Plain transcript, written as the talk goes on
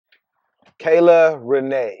Kayla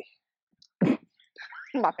Renee.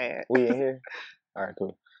 My bad. We in here? All right,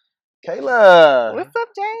 cool. Kayla, What's up,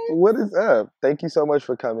 James? what is up? Thank you so much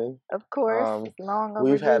for coming. Of course, it's long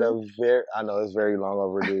overdue. We've had I know it's very long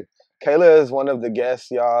overdue. Kayla is one of the guests,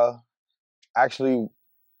 y'all. Actually,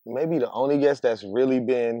 maybe the only guest that's really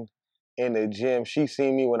been in the gym. She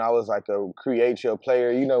seen me when I was like a create your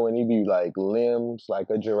player. You know when you be like limbs, like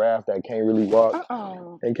a giraffe that can't really walk.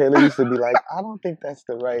 And Kayla used to be like, I don't think that's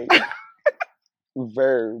the right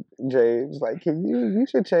verb, James. Like, you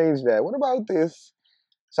should change that. What about this?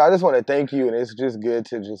 So I just want to thank you, and it's just good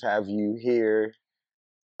to just have you here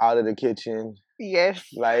out of the kitchen. Yes.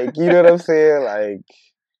 Like, you know what I'm saying? Like,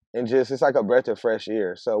 and just, it's like a breath of fresh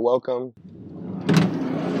air. So welcome.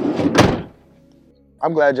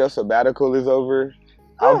 I'm glad your sabbatical is over.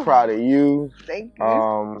 I'm proud of you. Thank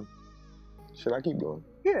you. Should I keep going?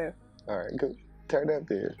 Yeah. All right, good. Turn up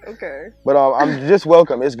there. Okay. But I'm just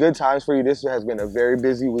welcome. It's good times for you. This has been a very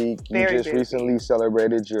busy week. You just busy. Recently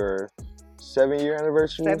celebrated your 7-year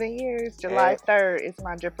anniversary. 7 years. July 3rd is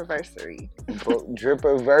my drip-anniversary.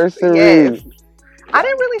 Drip-anniversary. Yes. I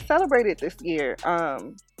didn't really celebrate it this year.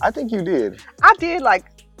 I think you did. I did like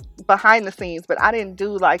behind the scenes, but I didn't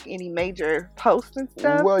do like any major posts and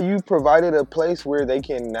stuff. Well, you provided a place where they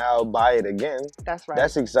can now buy it again. That's right.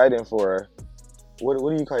 That's exciting for. What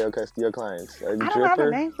do you call your clients? I don't have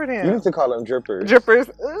a name for them. You need to call them drippers.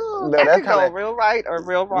 Drippers. Ooh, no, that could go real right or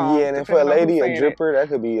real wrong. Yeah, and for a lady, a dripper, that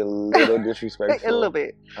could be a little disrespectful. A little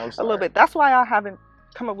bit. I'm sorry. A little bit. That's why I haven't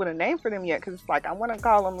come up with a name for them yet, because it's like I want to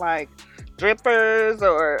call them like drippers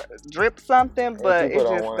or drip something, but it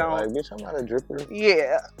just don't. Like, bitch, I'm not a dripper.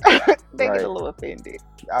 Yeah, they get a little offended.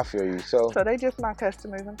 I feel you. So they just my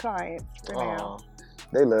customers and clients for now.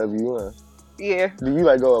 They love you, huh? Yeah. Do you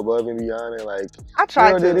like go above and beyond and like? I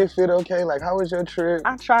try to. Did it fit okay? Like, how was your trip?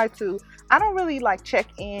 I try to. I don't really like check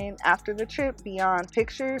in after the trip beyond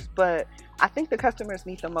pictures, but I think the customers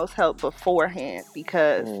need the most help beforehand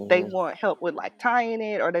because they want help with like tying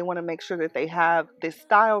it, or they want to make sure that they have this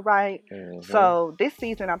style right. So this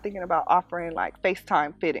season I'm thinking about offering like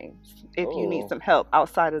FaceTime fittings if you need some help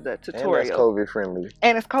outside of the tutorial. And that's COVID friendly.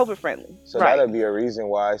 And it's COVID friendly. So that'll be a reason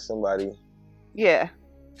why somebody. Yeah.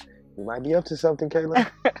 You might be up to something, Kayla.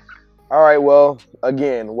 All right, well,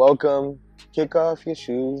 again, welcome. Kick off your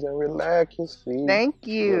shoes and relax your feet. Thank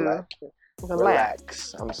you.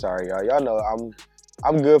 Relax. I'm sorry, y'all. Y'all know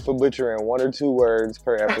I'm good for butchering 1 or 2 words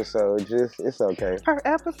per episode. Just it's okay. Per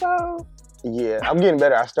episode? Yeah, I'm getting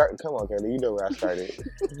better. Come on, Kayla. You know where I started.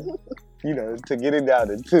 You know, to get it down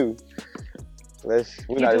to 2. We're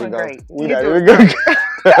not even going. You're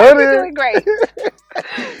doing great.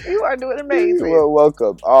 You are doing amazing. Well,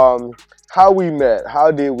 welcome. How we met? How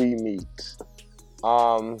did we meet?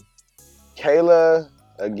 Kayla,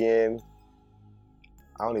 again,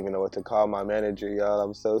 I don't even know what to call my manager, y'all.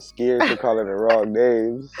 I'm so scared to call her the wrong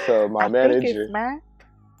name. So my manager. I think it's Mac.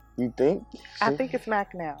 You think? I think it's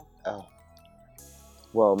Mac now. Oh.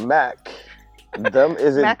 Well, Mac.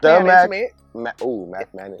 Is it Mac the Management? Mac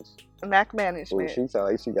Management. Mac Management. Ooh, she sounds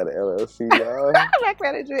like she got an LLC, y'all. Mac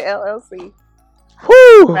Management LLC.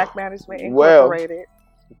 Woo! Mac Management Incorporated.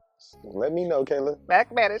 Let me know, Kayla.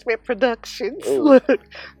 Mac Management Productions. Look,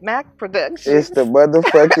 Mac Productions. It's the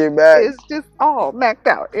motherfucking Mac. It's just all Mac'd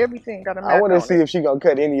out. Everything got a Mac. I want to see if she gonna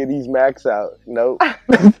cut any of these Macs out. Nope.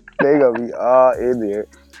 They gonna be all in there.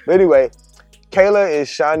 But anyway, Kayla is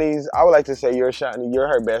Shawnee's. I would like to say you're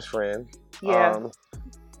her best friend. Yeah.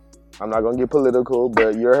 I'm not gonna get political,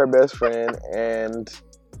 but you're her best friend, and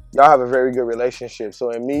y'all have a very good relationship. So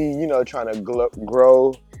in me, trying to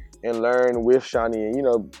grow and learn with Shawnee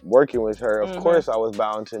and, working with her, of course I was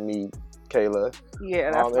bound to meet Kayla.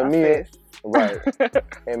 Yeah, that's my sis. Right.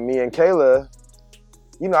 And me and Kayla,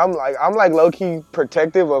 I'm like low-key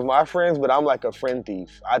protective of my friends, but I'm like a friend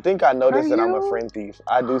thief. I think I noticed that I'm a friend thief.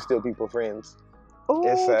 I do steal people's friends. Oh,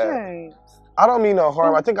 it's James. I don't mean no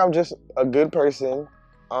harm. I think I'm just a good person.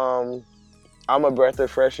 I'm a breath of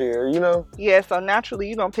fresh air, Yeah, so naturally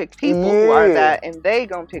you're going to pick people who are that, and they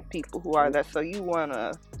going to pick people who are that, so you want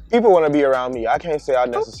to... People want to be around me. I can't say I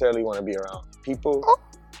necessarily want to be around people,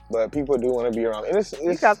 but people do want to be around. And it's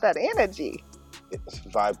you got that energy. It's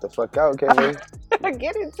vibe the fuck out, Kayla.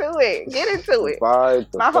 Get into it.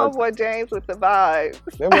 Vibe the My homeboy James with the vibe.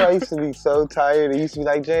 Remember I used to be so tired. He used to be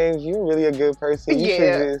like, James, you're really a good person. You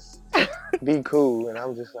should just be cool. And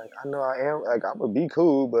I'm just like, I know I am. Like, I'm going to be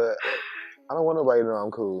cool, but I don't want nobody to know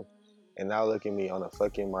I'm cool. And now look at me on a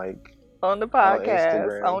fucking mic. On the podcast, on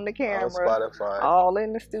Instagram, on the camera, on Spotify. All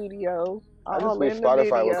in the studio. I just wish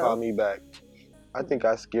Spotify would call me back. I think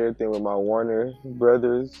I scared them with my Warner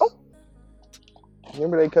Brothers.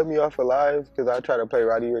 Remember they cut me off of live because I tried to play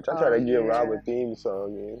Roddy Ricch. I tried to give Rob a theme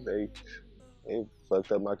song and they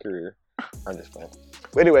fucked up my career. I'm just playing.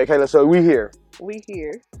 But anyway, Kayla, so we here. We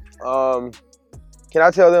here. Can I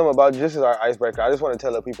tell them about, just as our icebreaker, I just want to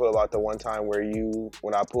tell the people about the one time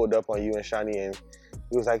when I pulled up on you and Shani and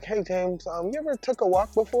he was like, hey, James, you ever took a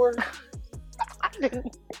walk before? I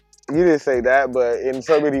didn't. You didn't say that, but in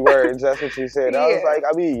so many words, that's what you said. I was like,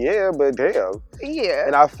 I mean, yeah, but damn. Yeah.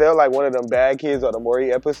 And I felt like one of them bad kids on the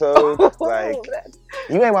Maury episode. Like,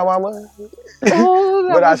 you ain't my mama.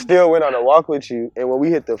 But I still went on a walk with you. And when we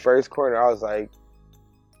hit the first corner, I was like,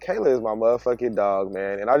 Kayla is my motherfucking dog,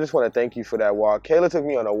 man. And I just want to thank you for that walk. Kayla took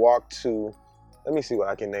me on a walk to, let me see what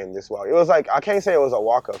I can name this walk. It was like, I can't say it was a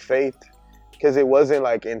walk of faith because it wasn't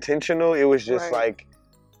like intentional. It was just like,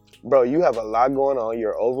 bro, you have a lot going on.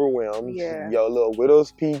 You're overwhelmed. Yeah. Your little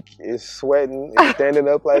widow's peak is sweating. It's standing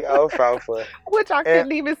up like alfalfa. Which I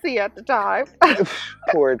couldn't even see at the time.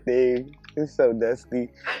 Poor thing. It's so dusty.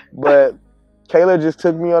 But Kayla just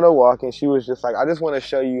took me on a walk and she was just like, I just want to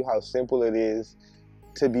show you how simple it is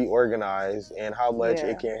to be organized and how much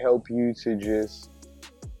it can help you to just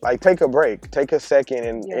like take a break, take a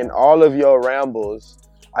second in all of your rambles.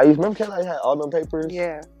 I remember Kayla had all them papers.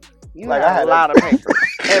 Yeah. You like had a lot of papers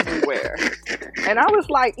everywhere. And I was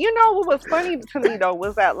like, you know what was funny to me though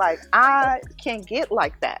was that like I can get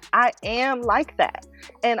like that. I am like that.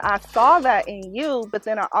 And I saw that in you, but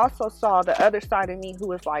then I also saw the other side of me who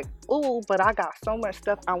was like, ooh, but I got so much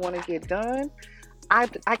stuff I want to get done. I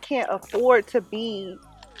can't afford to be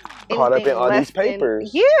caught up in all these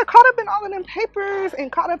papers. Caught up in all of them papers and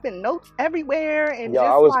caught up in notes everywhere. And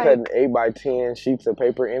I was cutting 8x10 sheets of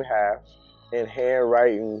paper in half and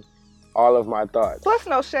handwriting all of my thoughts. Plus,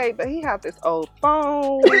 no shade, but he had this old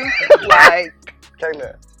phone. Like,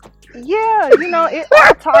 Kayla. Yeah, you know, it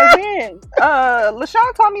all ties in.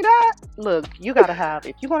 LaShawn taught me that. Look, you gotta have,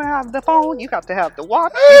 if you're gonna have the phone, you got to have the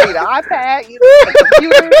watch, you need an iPad, you need a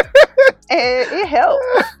computer, and it helps.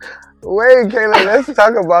 Wait, Kayla, let's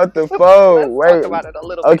talk about the phone. Let's talk about it a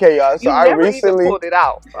little bit. Okay, y'all, so I recently pulled it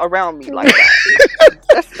out around me like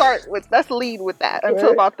that. Let's lead with that.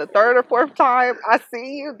 Until about the third or fourth time I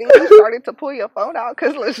see you, then you started to pull your phone out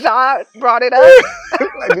because LaShawn brought it up.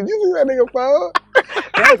 Like, did you see that nigga phone?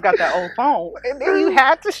 Dad's got that old phone. And then you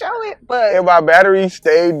had to show it, but... And my battery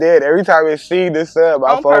stayed dead. Every time it seen the sun,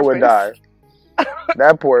 my phone would die.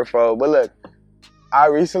 That poor phone. But look, I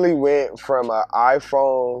recently went from an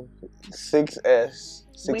iPhone 6S,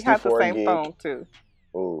 64 We had the same gig. phone, too.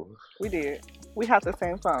 Ooh. We did. We had the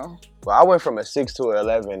same phone. Well, I went from a 6 to an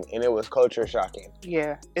 11, and it was culture shocking.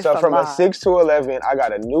 Yeah, it's so from a 6 to 11, I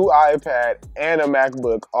got a new iPad and a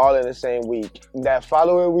MacBook all in the same week. That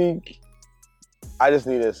following week, I just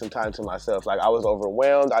needed some time to myself. Like, I was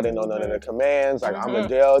overwhelmed. I didn't know none of the commands. Like, I'm a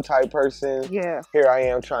Dell type person. Yeah. Here I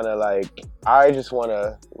am trying to, like, I just want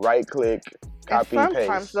to right-click, copy, and paste.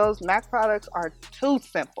 sometimes those Mac products are too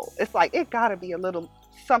simple. It's like, it got to be a little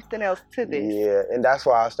something else to this. Yeah, and that's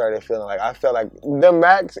why I started feeling like, I felt like the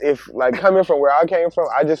Macs, if, like, coming from where I came from,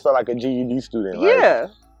 I just felt like a GED student. Yeah.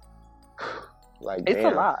 Like, it's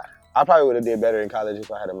damn. a lot. I probably would have did better in college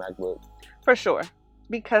if I had a MacBook. For sure.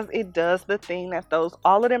 Because it does the thing that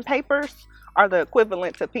all of them papers are the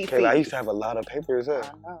equivalent to PC. Okay, I used to have a lot of papers. I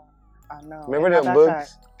know. Remember them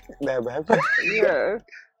books? That backpack? Yeah.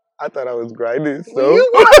 I thought I was grinding so.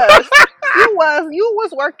 You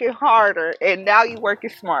was working harder, and now you working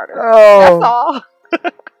smarter. Oh. That's all.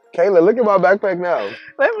 Kayla, look at my backpack now.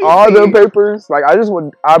 Let me all see. the papers. Like,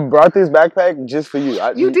 I brought this backpack just for you.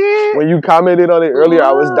 You did? When you commented on it earlier,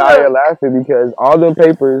 I was dying laughing because all the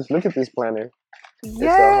papers. Look at this planner.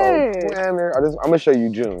 Yes. It's a whole planner. I'm gonna show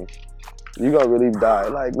you June. You're gonna really die.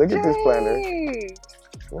 Like, look at this planner.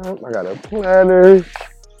 I got a planner.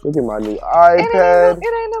 Look at my new iPad.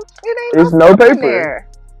 It's no paper.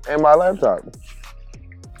 And my laptop.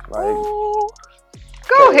 Like,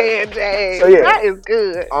 go ahead, Jay. So yeah, that is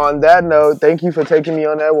good. On that note, thank you for taking me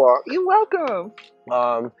on that walk. You're welcome.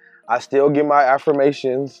 I still get my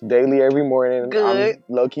affirmations daily every morning. Good. I'm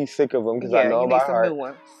low-key sick of them because I know by heart. New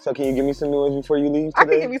ones. So can you give me some new ones before you leave today? I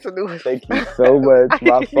can give you some new ones. Thank you so much.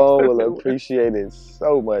 My phone will appreciate it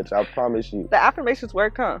so much. I promise you. The affirmations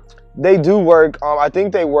work, huh? They do work. I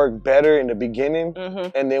think they work better in the beginning.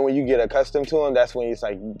 And then when you get accustomed to them, that's when it's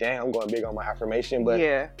like, damn, I'm going big on my affirmation. But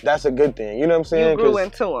that's a good thing. You know what I'm saying? You grew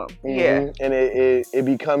into them. Yeah. And it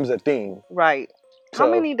becomes a thing. Right. So,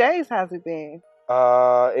 how many days has it been?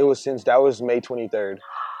 That was May 23rd.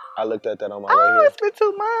 I looked at that on my way here. Oh, it's been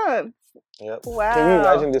 2 months. Yep. Wow. Can you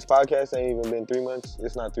imagine this podcast ain't even been 3 months?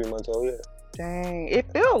 It's not 3 months old yet. Dang.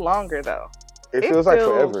 It feels longer though. It feels like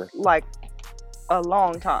forever. Like a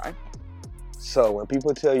long time. So when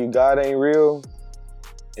people tell you God ain't real,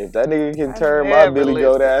 if that nigga can turn my Billy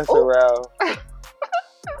Goat ass around.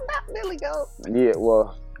 Not Billy Goat. Yeah,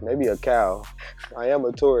 well, maybe a cow. I am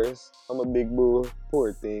a Taurus. I'm a big bull.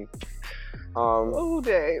 Poor thing. Oh,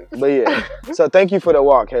 Dave. But yeah. So thank you for the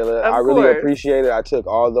walk, Kayla. I really appreciate it. I took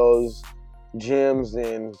all those gems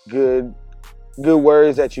and good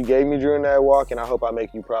words that you gave me during that walk, and I hope I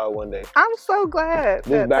make you proud one day. I'm so glad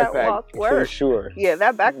this backpack, that walk worked. For sure. Yeah,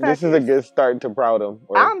 that backpack. This is a good start to Proud'em.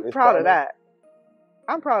 I'm proud of that.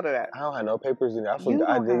 I'm proud of that. I don't have no papers in there. I forgot.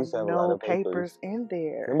 I did used to have a lot of papers in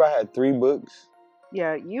there. Remember, I had 3 books.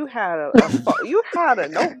 Yeah, you had you had a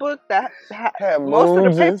notebook that had most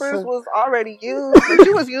of the papers was already used, but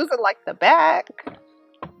you was using like the back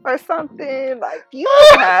or something. Like you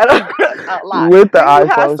had a lot. With the then iPhone you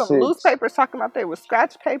had some 6. loose papers talking about they were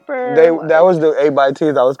scratch paper. That was the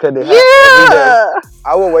 8x10s I was cutting. Yeah.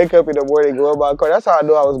 I would wake up in the morning, go in my car. That's how I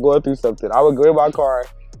knew I was going through something. I would go in my car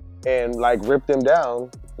and like rip them down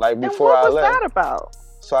like before I left. What was that about?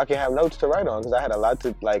 So I can have notes to write on, because I had a lot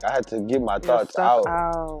to, like, I had to get my thoughts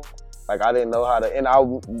out. Like, I didn't know how to, and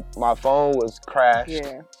my phone was crashed.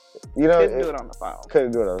 Yeah. You know? Couldn't do it on the phone.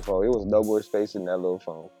 Couldn't do it on the phone. It was no more space in that little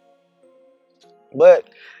phone. But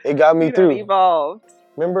it got me through. Evolved.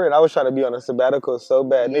 Remember? And I was trying to be on a sabbatical so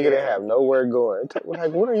bad. Nigga didn't have nowhere going.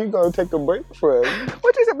 Like, when are you going to take a break from?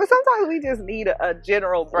 What you said? But sometimes we just need a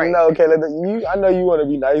general break. No, okay. I know you want to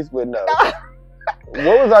be nice, but no.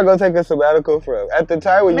 What was I gonna take a sabbatical from? At the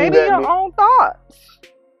time when maybe you your own thoughts.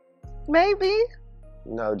 Maybe.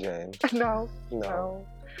 No, James. No.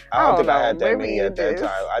 I don't think I had that many at that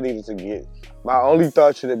time. I needed to get. My only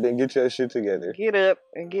thought should have been get your shit together. Get up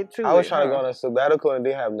and get to it. I was trying to go on a sabbatical and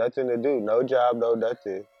didn't have nothing to do. No job, no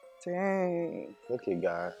nothing. Dang. Look at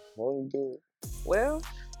God. Won't he do it? Well.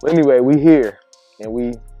 Anyway, we here and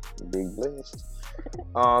we big blessed.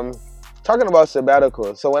 Talking about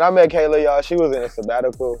sabbatical. So when I met Kayla, y'all, she was in a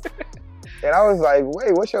sabbatical. And I was like,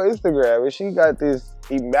 wait, what's your Instagram? And she got this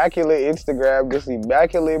immaculate Instagram, this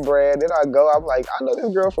immaculate brand. Then I'm like, I know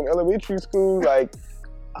this girl from elementary school. Like,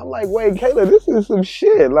 I'm like, wait, Kayla, this is some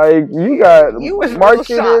shit. Like, you was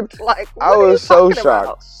marketed. Like, I was so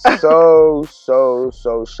shocked. so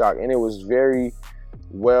shocked. And it was very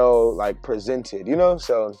well, like, presented, you know?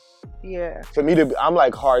 So, yeah. For me I'm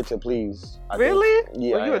like hard to please. Really?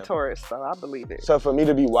 Yeah. Well, you're a Taurus, so I believe it. So for me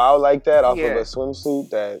to be wild like that off of a swimsuit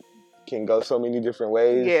that can go so many different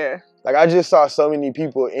ways. Yeah. Like, I just saw so many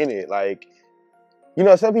people in it. Like, you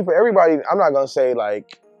know, everybody, I'm not going to say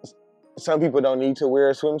like, some people don't need to wear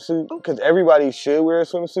a swimsuit, because everybody should wear a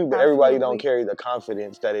swimsuit, but everybody don't carry the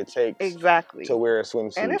confidence that it takes to wear a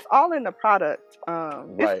swimsuit. And it's all in the product.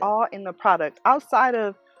 It's all in the product. Outside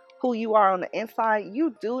of who you are on the inside,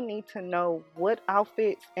 you do need to know what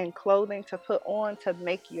outfits and clothing to put on to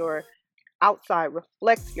make your outside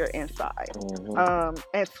reflect your inside. Mm-hmm.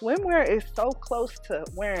 And swimwear is so close to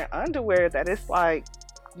wearing underwear that it's like,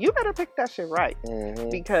 you better pick that shit right.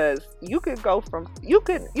 Mm-hmm. Because you could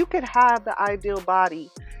have the ideal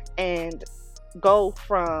body and go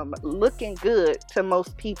from looking good to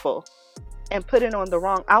most people and put it on the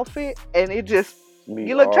wrong outfit and it just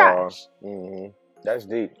you look trash. Mm-hmm. That's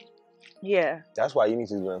deep. Yeah. That's why you need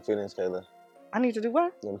to do them fittings, Kayla. I need to do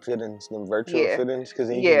what? Them fittings, them virtual fittings. Because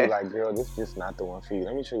then you can be like, girl, this is just not the one for you.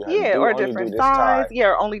 Let me show you how to do it. Or different size. Yeah,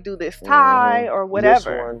 or only do this tie or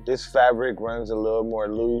whatever. This fabric runs a little more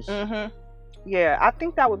loose. Mm-hmm. Yeah, I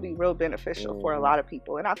think that would be real beneficial for a lot of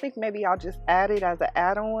people. And I think maybe I'll just add it as an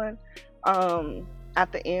add-on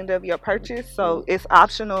at the end of your purchase. So it's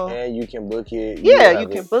optional. And you can book it. Yeah, you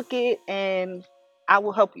can book it and I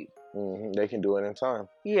will help you. Mm-hmm. They can do it in time.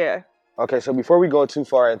 Yeah. Okay, so before we go too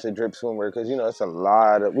far into drip swimwear, because, you know, it's a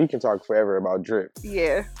lot of, we can talk forever about drip.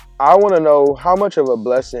 Yeah. I want to know, how much of a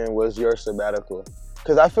blessing was your sabbatical?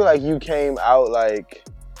 Because I feel like you came out like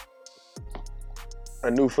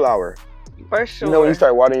a new flower. For sure. You know, when you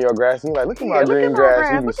start watering your grass, and you're like, look at my green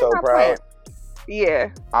grass. You be so proud. Plant. Yeah.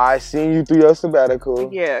 I seen you through your sabbatical.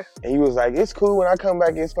 Yeah. And you was like, it's cool. When I come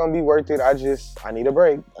back, it's going to be worth it. I need a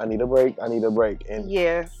break. I need a break. And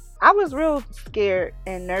yeah. I was real scared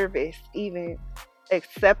and nervous even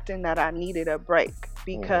accepting that I needed a break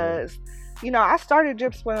because, you know, I started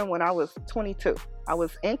drip swimming when I was 22. I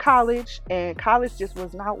was in college and college just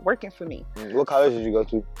was not working for me. What college did you go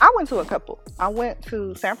to? I went to a couple. I went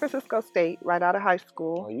to San Francisco State right out of high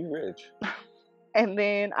school. Oh, you rich. And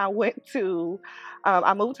then I went to,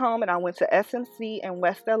 I moved home and I went to SMC in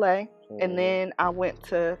West LA. And then I went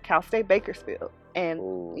to Cal State Bakersfield. And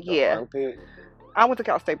I went to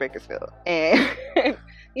Cal State Bakersfield, and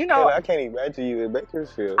you know, I can't imagine you in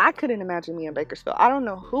Bakersfield. I couldn't imagine me in Bakersfield. I don't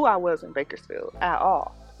know who I was in Bakersfield at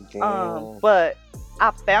all. But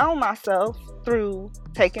I found myself through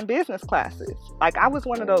taking business classes. Like, I was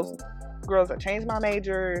one of those girls that changed my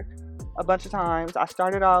major a bunch of times. I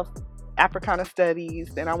started off Africana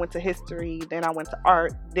studies, then I went to history, then I went to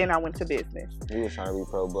art, then I went to business. You were trying to be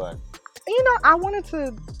pro-Black. You know, I wanted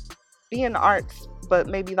to be in the arts, but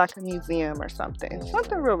maybe like a museum or something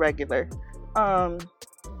real regular.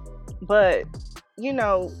 But you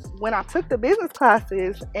know, when I took the business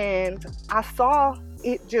classes and I saw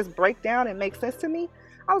it just break down and make sense to me,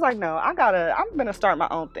 I was like, no, I'm gonna start my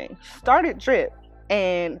own thing. Started Drip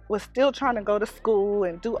and was still trying to go to school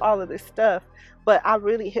and do all of this stuff, but I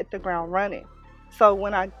really hit the ground running. So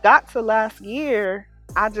when I got to last year,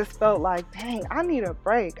 I just felt like, dang, I need a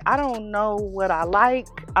break. I don't know what I like.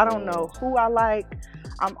 I don't know who I like.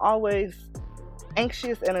 I'm always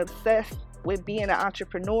anxious and obsessed with being an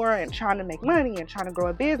entrepreneur and trying to make money and trying to grow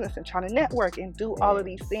a business and trying to network and do all of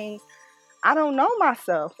these things. I don't know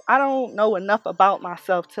myself. I don't know enough about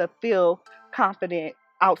myself to feel confident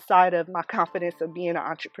outside of my confidence of being an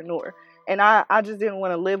entrepreneur. And I just didn't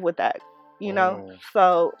want to live with that, you know?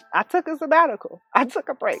 So I took a sabbatical. I took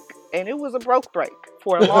a break. And it was a broke break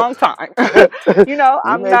for a long time. You know,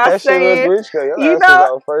 I'm not saying, you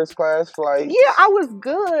know, first class flight. Yeah, I was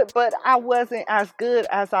good, but I wasn't as good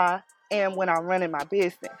as I am when I'm running my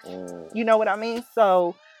business. You know what I mean?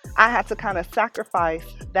 So I had to kind of sacrifice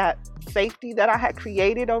that safety that I had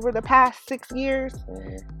created over the past 6 years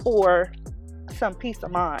for some peace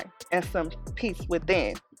of mind and some peace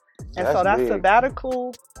within. And so that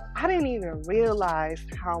sabbatical, I didn't even realize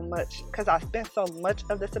how much, because I spent so much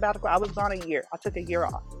of the sabbatical. I was gone a year. I took a year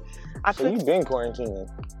off. So you've been quarantining?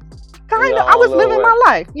 Kind of. I was living my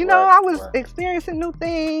life. You know, I was experiencing new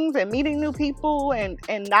things and meeting new people and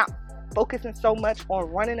not focusing so much on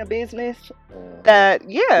running a business that,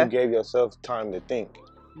 you gave yourself time to think.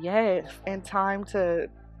 Yes, and time to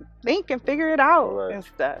think and figure it out and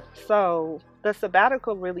stuff. So the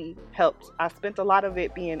sabbatical really helped. I spent a lot of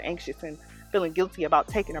it being anxious and feeling guilty about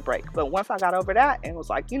taking a break. But once I got over that and was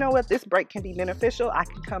like, you know what, this break can be beneficial. I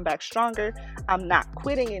can come back stronger. I'm not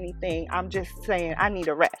quitting anything. I'm just saying I need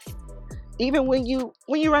a rest. Even when you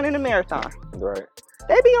running a marathon. Right.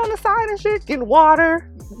 They be on the side and shit, getting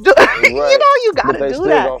water. You know, you gotta do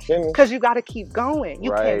that because you gotta keep going.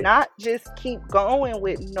 You cannot just keep going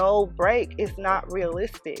with no break. It's not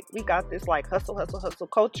realistic. We got this like hustle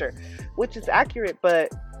culture, which is accurate,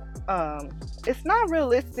 but it's not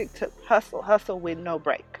realistic to hustle with no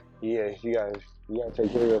break. Yeah, you gotta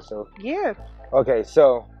take care of yourself. Yeah. Okay,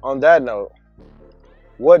 so on that note,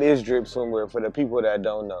 what is Drip Swimwear for the people that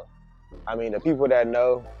don't know? I mean, the people that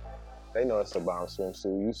know, they know it's a bomb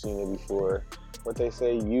swimsuit. You've seen it before. What they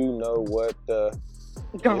say, you know what the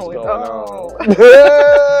going on.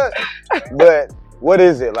 But what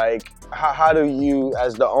is it? Like, how do you,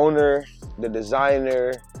 as the owner, the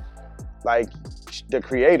designer, like the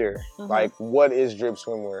creator, like what is Drip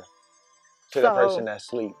Swimwear to the person that's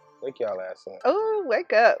asleep? Wake y'all ass up. Oh,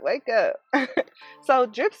 wake up. So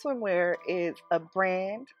Drip Swimwear is a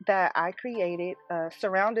brand that I created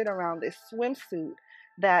surrounded around this swimsuit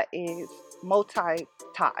that is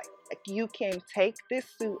multi-tie. Like, you can take this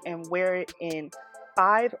suit and wear it in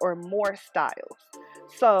 5 or more styles.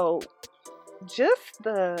 So just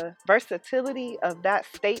the versatility of that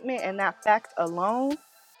statement and that fact alone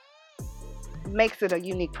makes it a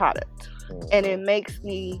unique product. And it makes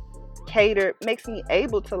me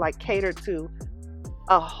able to like cater to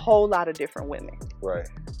a whole lot of different women. Right.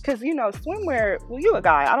 Because, you know, swimwear, well, you a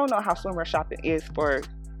guy. I don't know how swimwear shopping is for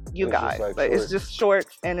you guys, like but shorts. It's just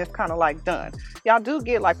shorts and it's kind of like done. Y'all do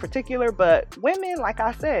get like particular, but women, like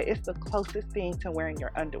I said, it's the closest thing to wearing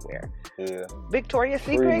your underwear. Yeah. Victoria's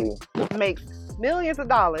Secret makes millions of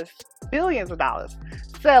dollars, billions of dollars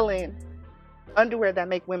selling underwear that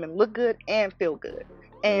make women look good and feel good.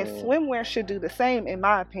 And swimwear should do the same, in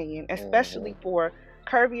my opinion, especially for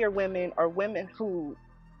curvier women or women whose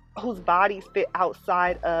bodies fit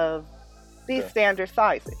outside of these standard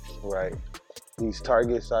sizes. Right. These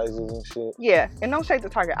Target sizes and shit. Yeah, and no shade to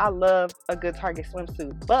Target. I love a good Target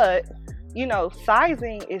swimsuit, but you know,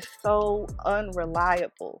 sizing is so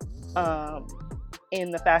unreliable in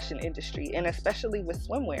the fashion industry, and especially with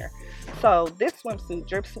swimwear. So this swimsuit,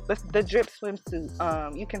 the Drip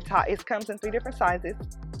swimsuit, you can tie. It comes in 3 different sizes: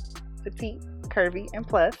 petite, curvy, and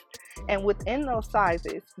plus. And within those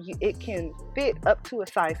sizes, it can fit up to a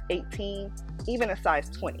size 18, even a size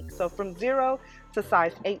 20. So from 0 to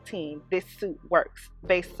size 18, this suit works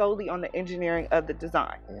based solely on the engineering of the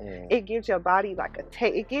design. It gives your body like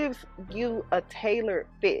it gives you a tailored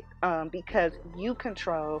fit because you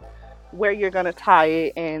control where you're gonna tie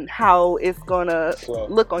it and how it's gonna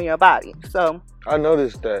look on your body. So I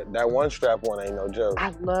noticed that one strap one ain't no joke. I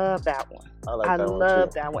love that one. I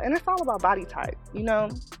love that one, and it's all about body type. You know,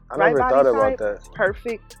 I never thought about that.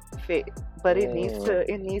 Perfect fit, but it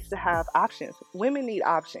needs to have options. Women need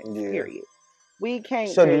options. Yeah. Period. We can't.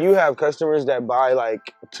 So do you have customers that buy like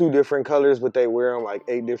 2 different colors, but they wear them like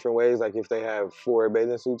 8 different ways? Like if they have 4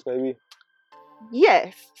 bathing suits, maybe.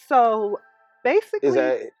 Yes. So basically, is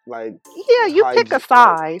that like you pick a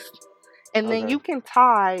size. And then you can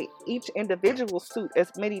tie each individual suit as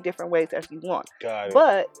many different ways as you want. Got it.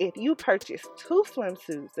 But if you purchase 2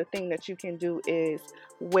 swimsuits, the thing that you can do is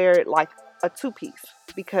wear it like a 2-piece,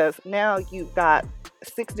 because now you've got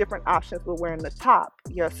 6 different options for wearing the top,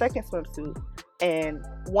 your second swimsuit, and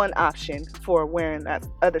 1 option for wearing that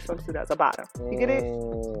other swimsuit as a bottom. You get it?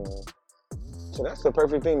 So that's the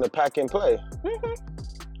perfect thing to pack and play.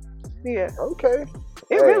 Yeah. Okay.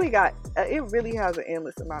 It really has an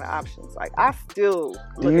endless amount of options. Like I still.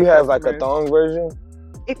 Do you have like a thong version?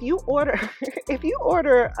 If you order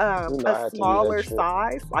a smaller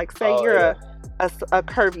size, like say you're a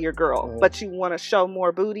curvier girl, but you want to show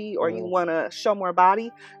more booty or you want to show more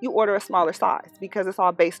body, you order a smaller size because it's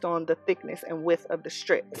all based on the thickness and width of the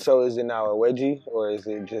strip. So is it now a wedgie or is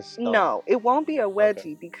it just? No, it won't be a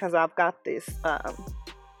wedgie because I've got this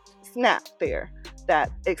snap there that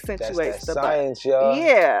accentuates the science, butt. Y'all.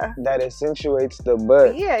 Yeah. That accentuates the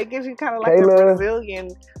butt. Yeah, it gives you kind of like a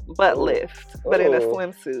Brazilian butt lift, but in a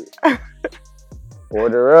swimsuit.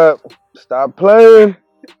 Order up. Stop playing.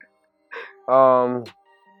 Kayla,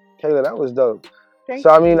 that was dope. Thank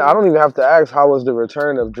you. I mean, I don't even have to ask, how was the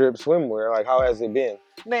return of Drip Swimwear? Like, how has it been?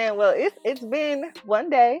 Man, well, it's been one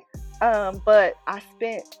day, but I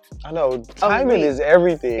spent. I know, timing is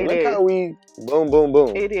everything. Look how we boom, boom,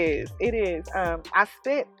 boom. It is. I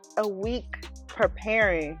spent a week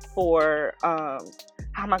preparing for how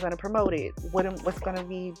am I going to promote it? What's going to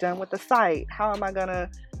be done with the site? How am I going to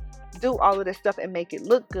do all of this stuff and make it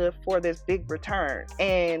look good for this big return?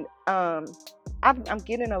 And I'm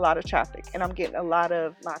getting a lot of traffic, and I'm getting a lot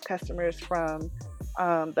of my customers from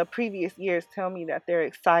the previous years tell me that they're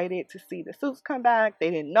excited to see the suits come back.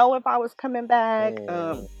 They didn't know if I was coming back.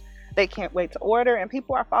 They can't wait to order, and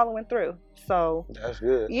people are following through. So that's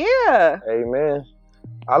good. Yeah. Amen.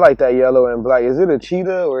 I like that yellow and black. Is it a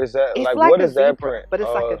cheetah or is that like what is that print? But it's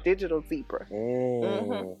like a digital zebra.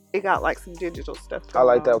 It got like some digital stuff. I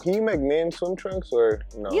like that. Can you make men's swim trunks or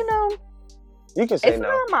no? You know, you can say it's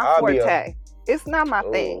not my forte. It's not my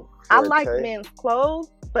thing. I like men's clothes,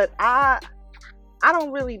 but I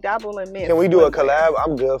don't really dabble in men's. Can we do a collab?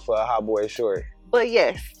 I'm good for a hot boy short. But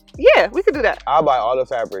yes. Yeah, we could do that. I'll buy all the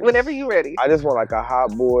fabrics. Whenever you're ready. I just want like a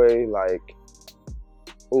hot boy, like,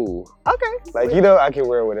 ooh. Okay. Like, you know, I can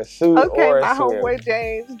wear it with a suit or a swim. Okay, my homeboy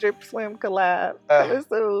James, Drip Swim collab.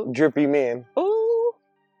 Drippy Men. Ooh.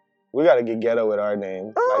 We got to get ghetto with our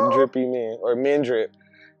name. Ooh. Like Drippy Men or Men Drip.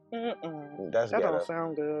 That's ghetto. That don't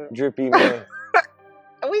sound good. Drippy Men.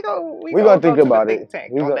 we gonna think about it.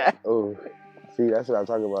 Ooh. See, that's what I'm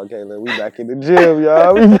talking about, Kayla. We back in the gym,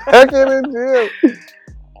 y'all. We back in the gym.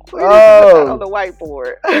 On the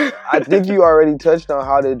whiteboard. I think you already touched on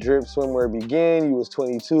how the Drip Swimwear began. You was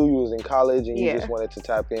 22, you was in college, and you just wanted to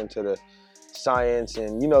tap into the science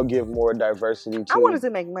and, you know, give more diversity to. I wanted to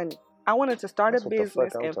make money. I wanted to start a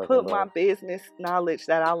business and put my business knowledge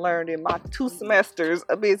that I learned in my 2 semesters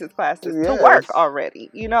of business classes to work already.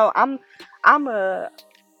 You know, I'm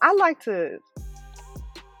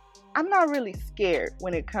not really scared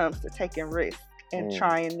when it comes to taking risks and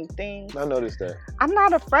trying new things. I noticed that. I'm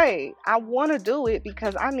not afraid. I want to do it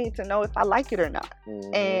because I need to know if I like it or not.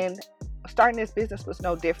 And starting this business was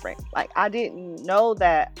no different. Like, I didn't know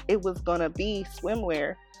that it was going to be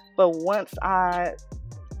swimwear, but once I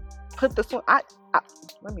put the swim...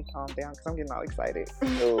 let me calm down because I'm getting all excited.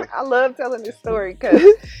 I love telling this story because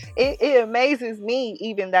it amazes me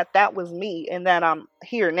even that was me and that I'm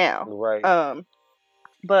here now. Right.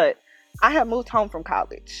 But I had moved home from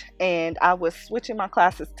college and I was switching my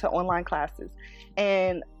classes to online classes.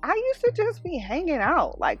 And I used to just be hanging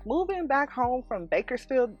out, like moving back home from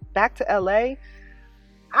Bakersfield back to LA.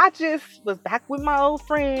 I just was back with my old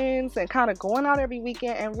friends and kind of going out every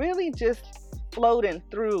weekend and really just floating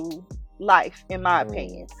through life, in my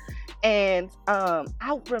opinion. And I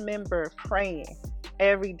remember praying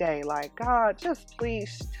every day, like, God, just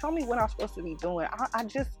please tell me what I'm supposed to be doing. I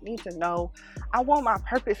just need to know. I want my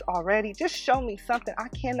purpose already. Just show me something. I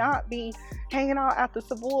cannot be hanging out at the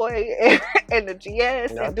Savoy and the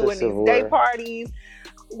GS and doing these day parties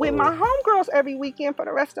with my homegirls every weekend for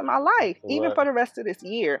the rest of my life, even for the rest of this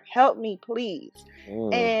year. Help me, please.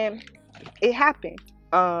 And it happened.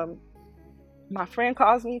 my friend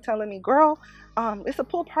calls me telling me, girl, it's a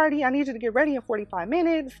pool party. I need you to get ready in 45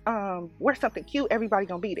 minutes. Wear something cute. Everybody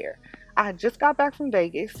gonna be there. I just got back from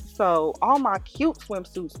Vegas, so all my cute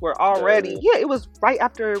swimsuits were already, it was right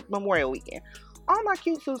after Memorial Weekend. All my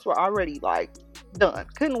cute suits were already like done.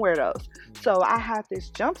 Couldn't wear those. So I had this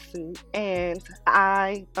jumpsuit, and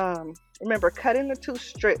I remember cutting the 2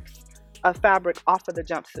 strips of fabric off of the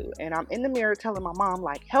jumpsuit, and I'm in the mirror telling my mom,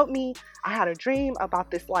 like, help me, I had a dream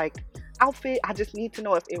about this like outfit, I just need to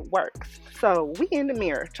know if it works. So we in the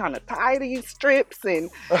mirror trying to tie these strips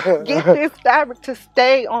and get this fabric to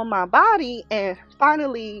stay on my body, and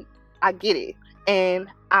finally I get it, and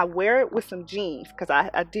I wear it with some jeans because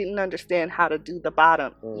I didn't understand how to do the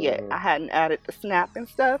bottom yet. I hadn't added the snap and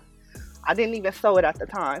stuff. I didn't even sew it at the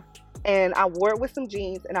time. And I wore it with some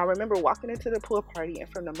jeans, and I remember walking into the pool party,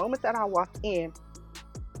 and from the moment that I walked in,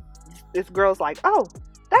 this girl's like, oh,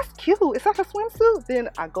 that's cute. Is that a swimsuit? Then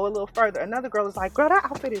I go a little further. Another girl is like, girl, that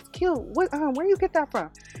outfit is cute. What, where you get that from?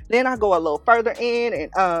 Then I go a little further in,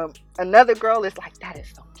 and another girl is like, that is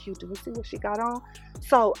so cute. Do you see what she got on?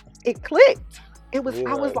 So it clicked. It was,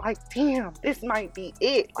 I was like, damn, this might be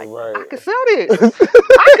it. Like, I could sell this.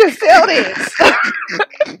 I could sell this.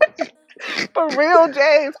 For real,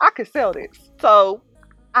 James, I could sell this. So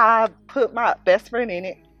I put my best friend in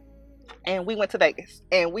it, and we went to Vegas,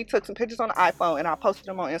 and we took some pictures on the iPhone, and I posted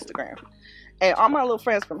them on Instagram. And all my little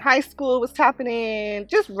friends from high school was tapping in.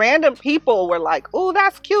 Just random people were like, oh,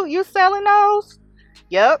 that's cute. You selling those?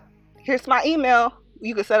 Yep. Here's my email.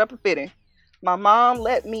 You can set up a fitting. My mom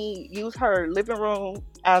let me use her living room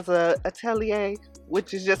as a atelier,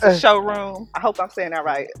 which is just a showroom. I hope I'm saying that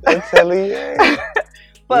right. Atelier.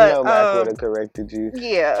 But you know, Mac would have corrected you.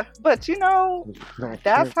 Yeah, but you know,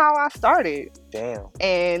 that's how I started. Damn.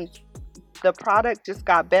 And the product just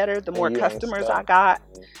got better. The more customers I got,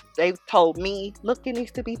 they told me, look, it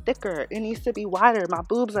needs to be thicker. It needs to be wider. My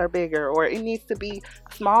boobs are bigger. Or it needs to be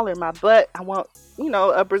smaller. My butt, I want, you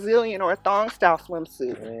know, a Brazilian or a thong style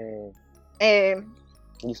swimsuit. And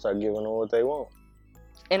you start giving them what they want.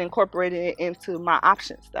 And incorporating it into my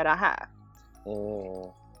options that I have.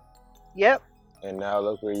 Yep. And now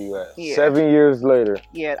look where you at. Yeah. 7 years later.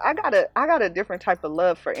 Yeah, I got a different type of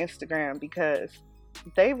love for Instagram because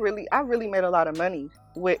I really made a lot of money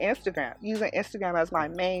with Instagram, using Instagram as my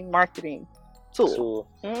main marketing tool.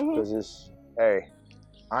 Because it's, hey,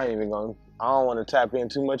 I don't want to tap in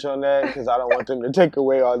too much on that because I don't want them to take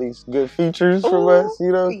away all these good features from us,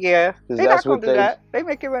 you know? Yeah, they're not going to do that. They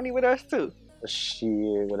making money with us too.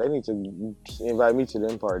 Shit, but they need to invite me to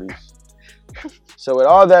them parties. So with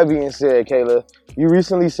all that being said, Kayla, you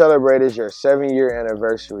recently celebrated your 7-year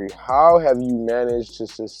anniversary. How have you managed to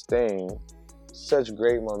sustain such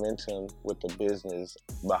great momentum with the business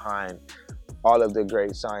behind all of the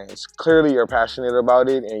great science? Clearly you're passionate about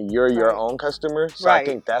it and you're your own customer. So I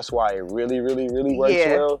think that's why it really, really, really works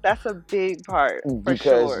well. That's a big part.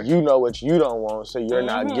 Because you know what you don't want, so you're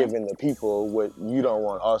not giving the people what you don't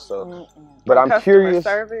want also. But from I'm curious.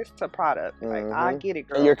 Service to product. Like, I get it,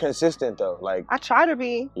 girl. And you're consistent though. Like, I try to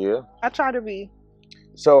be. Yeah. I try to be.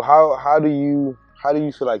 So how do you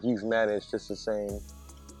feel like you've managed to sustain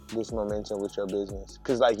this momentum with your business?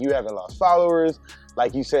 Because like you haven't lost followers.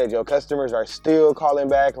 Like you said, your customers are still calling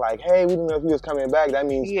back like, hey, we didn't know if he was coming back. That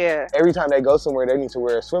means every time they go somewhere they need to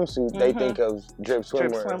wear a swimsuit, they think of Drip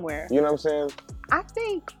Swimwear. You know what I'm saying? I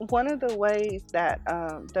think one of the ways that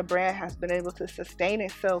the brand has been able to sustain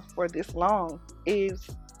itself for this long is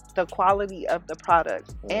the quality of the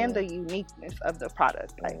product and the uniqueness of the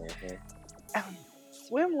product. Like,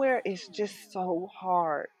 swimwear is just so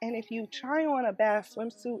hard, and if you try on a bad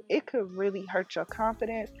swimsuit, it could really hurt your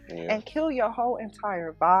confidence and kill your whole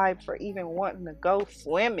entire vibe for even wanting to go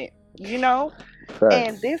swimming, you know?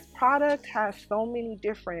 And this product has so many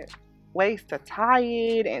different ways to tie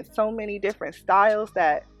it and so many different styles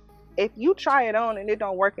that if you try it on and it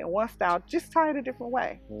don't work in one style, just tie it a different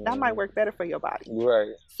way. That might work better for your body. Right.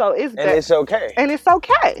 So it's it's okay. And it's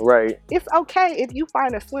okay. Right. It's okay if you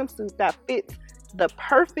find a swimsuit that fits the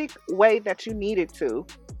perfect way that you need it to,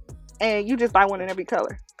 and you just buy one in every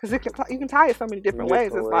color, because you can tie it so many different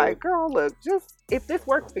ways. It's like, girl, look, just if this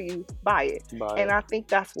works for you, buy it. And I think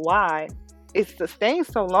that's why it sustains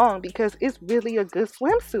so long, because it's really a good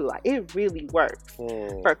swimsuit. Like, it really works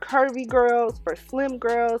for curvy girls, for slim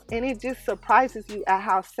girls, and it just surprises you at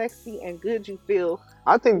how sexy and good you feel.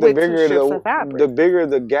 I think the bigger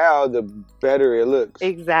the gal, the better it looks.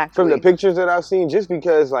 Exactly. From the pictures that I've seen, just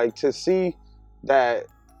because like to see that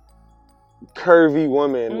curvy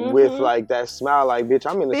woman with like that smile, like, bitch,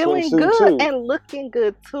 I'm in a feeling swimsuit good too, and looking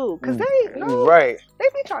good too, because they right, they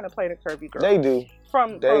be trying to play the curvy girl. they do.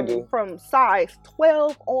 From size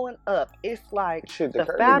 12 on up. It's like shit, the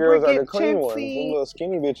curvy fabric girls are the get clean ones. Them chintzy. little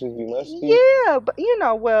skinny bitches be musty. Yeah, but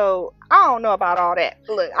well, I don't know about all that.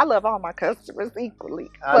 Look, I love all my customers equally.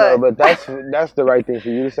 I know, but that's the right thing for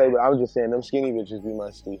you to say. But I was just saying, them skinny bitches be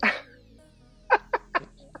musty.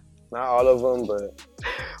 Not all of them, but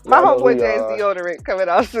my homeboy Jay's deodorant coming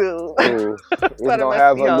out soon. Ooh, it's gonna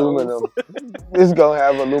have aluminum. It's gonna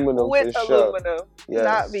have aluminum with for aluminum. Sure. Yes.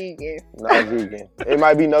 Not vegan. Not vegan. It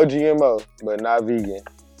might be no GMO, but not vegan.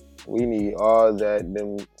 We need all them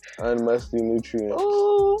unmusty nutrients.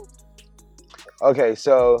 Ooh. Okay,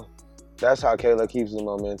 so that's how Kayla keeps the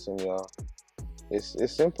momentum, y'all. It's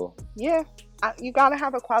simple. Yeah, you gotta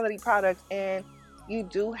have a quality product, and you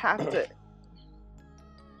do have to.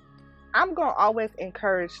 I'm gonna always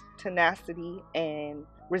encourage tenacity and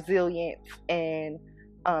resilience and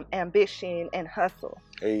ambition and hustle.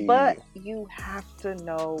 Hey. But you have to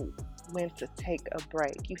know when to take a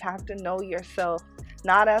break. You have to know yourself,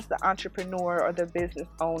 not as the entrepreneur or the business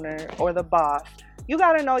owner or the boss. You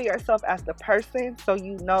got to know yourself as the person, so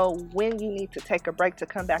you know when you need to take a break to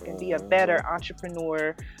come back and be a better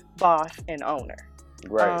entrepreneur, boss, and owner.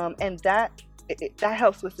 Right. And that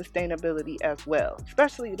helps with sustainability as well,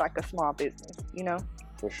 especially like a small business, you know?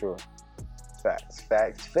 For sure. Facts.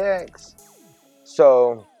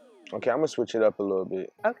 So, okay, I'm going to switch it up a little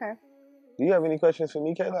bit. Okay. Do you have any questions for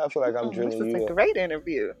me, Kayla? I feel like I'm drilling you. This is a great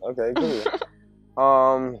interview. Okay,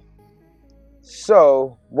 cool.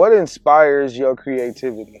 So, what inspires your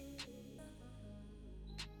creativity?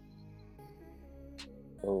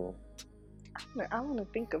 Ooh. I want to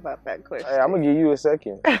think about that question. Hey, I'm going to give you a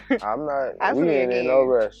second. I'm not, we ain't in no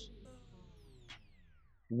rush.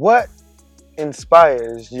 What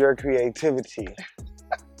inspires your creativity?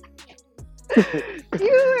 You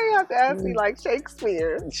ain't have to ask me like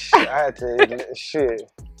Shakespeare. I had to, shit.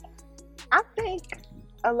 I think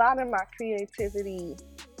a lot of my creativity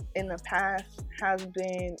in the past has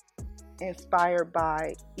been inspired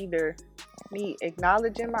by either me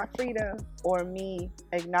acknowledging my freedom or me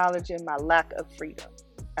acknowledging my lack of freedom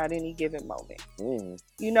at any given moment.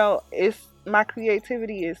 You know, my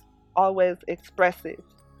creativity is always expressive,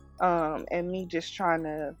 and me just trying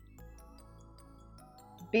to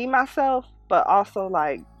be myself, but also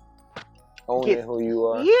like owning who you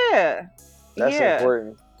are. Yeah, that's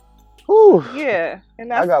important. Whew. Yeah,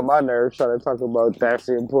 and I got my nerves trying to talk about that's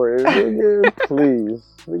important. Nigga, please,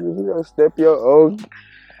 nigga, you gonna step your own.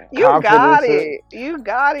 You got it. You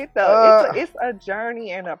got it though. It's a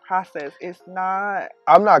journey and a process. It's not.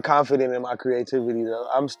 I'm not confident in my creativity though.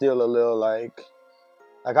 I'm still a little like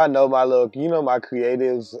I know my look. You know, my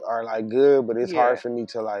creatives are like good, but it's hard for me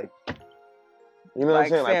to like. You know what I'm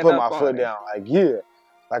saying? Like put my foot down. Like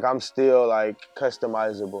like I'm still like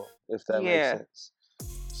customizable. If that makes sense.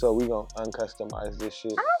 So we gonna uncustomize this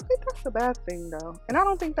shit. I don't think that's a bad thing though, and I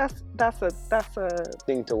don't think that's a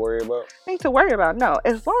thing to worry about. No,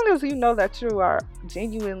 as long as you know that you are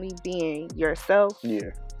genuinely being yourself. Yeah.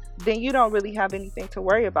 Then you don't really have anything to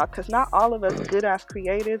worry about, because not all of us good ass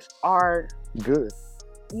creatives are good.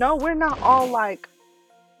 No, we're not all like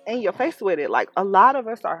in your face with it. Like a lot of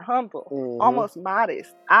us are humble, almost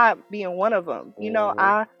modest. I being one of them. You know,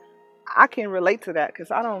 I can relate to that because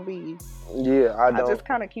I don't be. Yeah, I don't. I just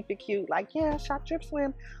kind of keep it cute. Like, yeah, shop, drip,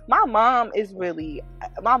 swim. My mom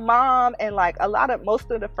and like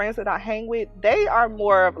most of the friends that I hang with, they are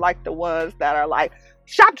more of like the ones that are like,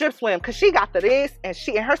 shop, drip, swim, because she got this and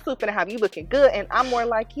her soup gonna have you looking good. And I'm more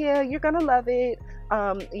like, yeah, you're gonna love it.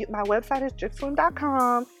 My website is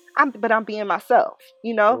dripswim.com. But I'm being myself,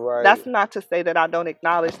 you know? Right. That's not to say that I don't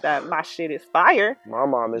acknowledge that my shit is fire. My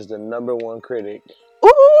mom is the #1 critic.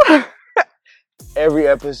 Ooh! Every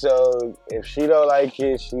episode, if she don't like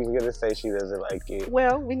it, she's gonna say she doesn't like it.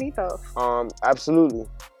 Well, we need those. Absolutely.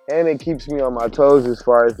 And it keeps me on my toes as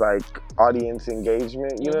far as like audience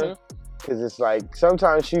engagement, you know? Because it's like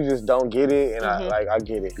sometimes she just don't get it, and I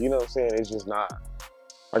get it. You know what I'm saying? It's just not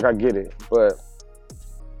like I get it, but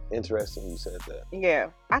interesting you said that. Yeah,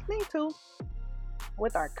 I think too.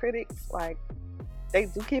 With our critics, like they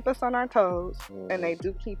do keep us on our toes, and they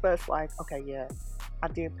do keep us like, okay, yeah, I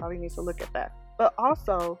did probably need to look at that. But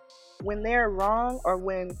also, when they're wrong or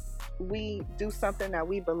when we do something that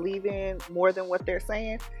we believe in more than what they're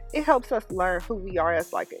saying, it helps us learn who we are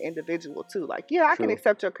as like an individual too. Like, yeah, I can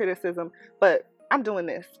accept your criticism, but I'm doing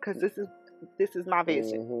this because this is my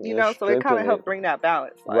vision. You know, so it kind of helps bring that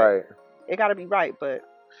balance. Like, right. It got to be right, but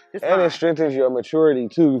it strengthens your maturity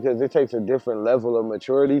too, because it takes a different level of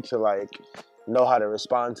maturity to like know how to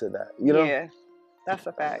respond to that. You know? Yeah, that's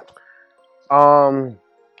a fact.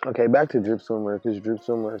 Okay, back to Drip Swimwear, because Drip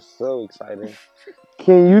Swimwear is so exciting.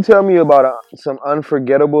 Can you tell me about some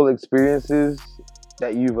unforgettable experiences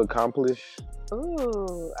that you've accomplished?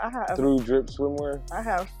 Ooh, I have through Drip Swimwear. I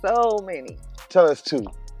have so many. Tell us 2.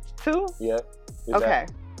 2? Yep. Okay.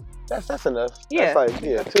 That's enough. Yeah.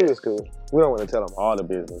 That's 2 is cool. We don't want to tell them all the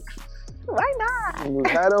business. Why not? We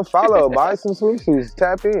had them follow. Buy some swimsuits.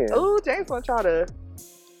 Tap in. Ooh, James wants y'all to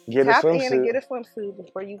tap in and get a swimsuit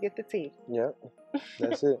before you get the tea. Yep.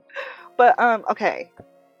 That's it. But okay.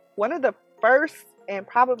 One of the first and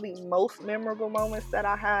probably most memorable moments that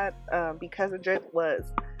I had because of Drip was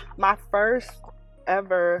my first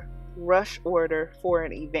ever rush order for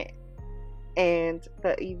an event. And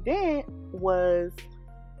the event was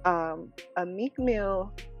a Meek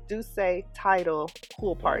Mill Duce title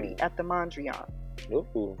pool party at the Mondrian.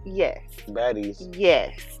 Ooh. Yes. Baddies.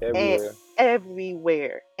 Yes. Everywhere. And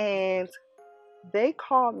everywhere. And they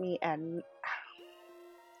called me at,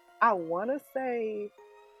 I want to say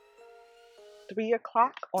 3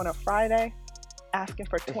 o'clock on a Friday, asking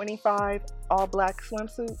for 25 all black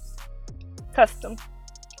swimsuits, custom.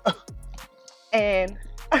 And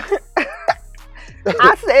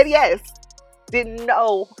I said yes. Didn't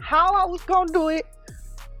know how I was going to do it,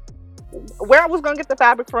 where I was going to get the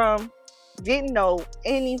fabric from. Didn't know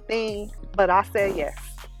anything, but I said yes.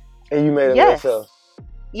 And you made it yourself?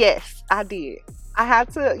 Yes, I did. I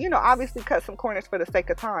had to, obviously cut some corners for the sake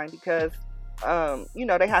of time because,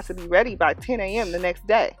 they have to be ready by 10 a.m. the next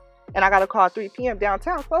day. And I got a call at 3 p.m.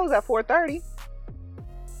 downtown, close at 4:30.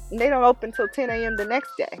 And they don't open till 10 a.m. the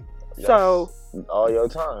next day. That's so all your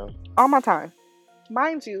time. All my time.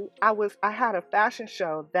 Mind you, I had a fashion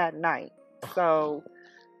show that night. So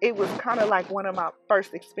it was kind of like one of my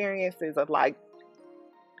first experiences of like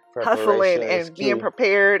hustling and being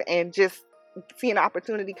prepared and just seeing an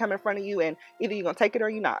opportunity come in front of you and either you're gonna take it or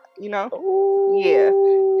you're not, Ooh. Yeah.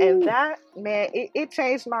 And that, man, it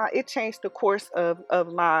changed the course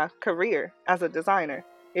of my career as a designer.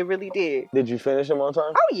 It really did. Did you finish them on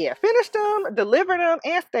time? Oh yeah, finished them, delivered them,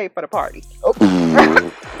 and stayed for the party. Oh.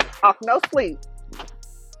 Off no sleep.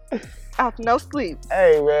 Off no sleep.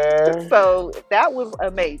 Hey man. So that was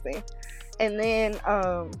amazing. And then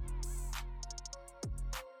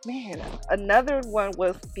another one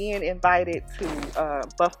was being invited to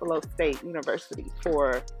Buffalo State University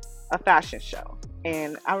for a fashion show.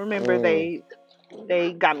 And I remember they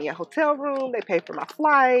got me a hotel room, they paid for my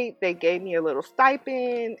flight, they gave me a little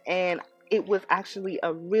stipend, and it was actually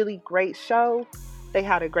a really great show. They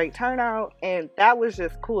had a great turnout, and that was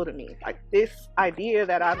just cool to me. Like, this idea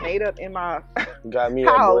that I made up in my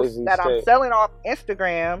house that I'm selling off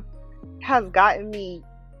Instagram has gotten me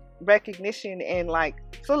recognition and like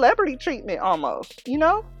celebrity treatment almost,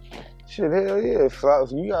 Shit, hell yeah.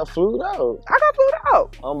 You got flued out. I got flued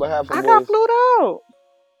out. On behalf of I got flued out.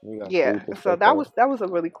 Yeah. So that was a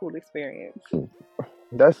really cool experience.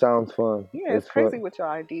 That sounds fun. Yeah, it's crazy what your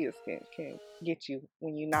ideas can get you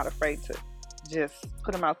when you're not afraid to just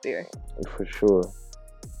put them out there. For sure.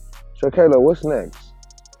 So Kayla, what's next?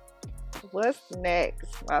 What's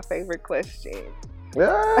next? My favorite question.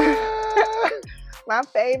 Ah! My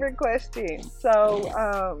favorite question.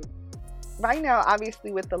 So, right now,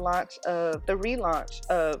 obviously, with the relaunch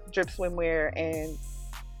of Drip Swimwear and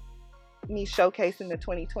me showcasing the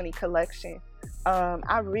 2020 collection,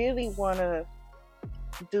 I really want to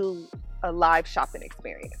do a live shopping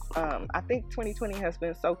experience. I think 2020 has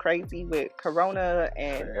been so crazy with Corona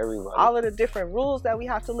and all of the different rules that we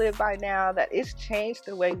have to live by now that it's changed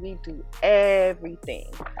the way we do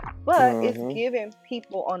everything. But it's giving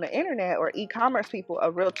people on the internet or e-commerce people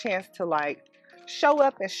a real chance to like show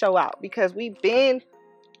up and show out, because we've been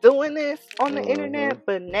doing this on the internet,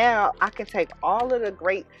 but now I can take all of the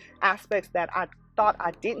great aspects that I thought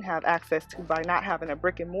I didn't have access to by not having a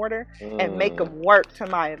brick and mortar and make them work to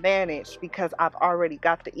my advantage because I've already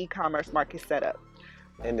got the e-commerce market set up.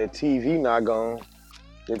 And the TV not gonna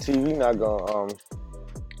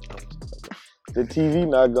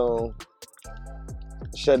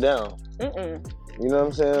shut down. You know what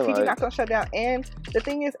I'm saying? TV not gonna shut down. And the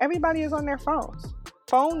thing is, everybody is on their phones.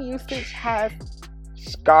 Phone usage has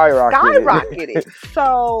skyrocketed.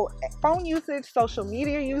 So phone usage, social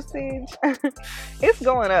media usage, it's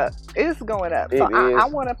going up. So I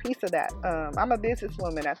want a piece of that. I'm a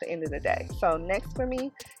businesswoman at the end of the day. So next for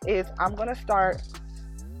me is I'm going to start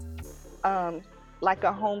like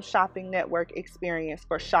a home shopping network experience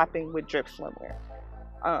for shopping with Drip Swimwear.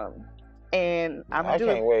 And I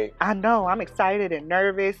can't wait. I know, I'm excited and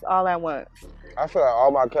nervous all at once. I feel like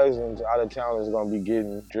all my cousins out of town is gonna be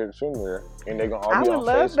getting drip swimwear, and they're gonna all be on Facebook. I would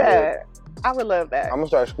love that. I would love that. I'm gonna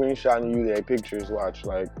start screenshotting you their pictures. Watch,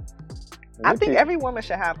 like. I think every woman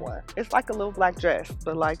should have one. It's like a little black dress,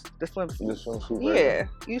 but like the swimsuit. The swimsuit. Yeah,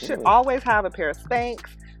 you should always have a pair of Spanx,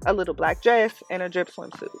 a little black dress, and a drip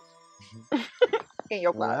swimsuit in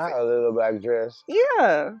your closet. Not a little black dress.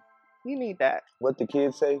 Yeah, you need that. What the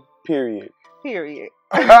kids say? Period. Period.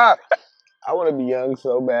 I want to be young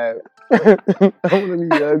so bad. I want to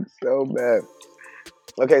be young so bad.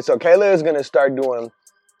 Okay, so Kayla is gonna start doing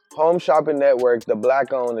Home Shopping Network, the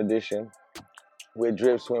Black-owned edition, with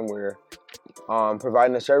Drip Swimwear.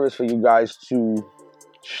 Providing a service for you guys to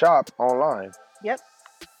shop online. Yep.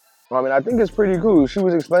 I mean, I think it's pretty cool. She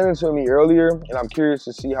was explaining to me earlier, and I'm curious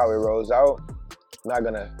to see how it rolls out. I'm not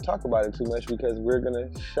gonna talk about it too much because we're gonna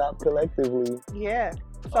shop collectively. Yeah.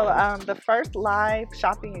 So the first live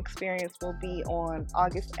shopping experience will be on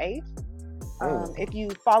August 8th. If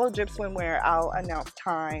you follow Drip Swimwear, I'll announce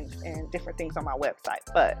times and different things on my website.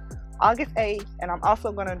 But August 8th, and I'm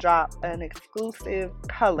also going to drop an exclusive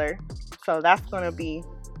color. So that's going to be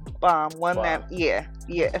one that, yeah.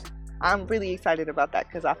 I'm really excited about that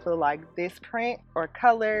because I feel like this print or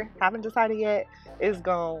color, haven't decided yet, is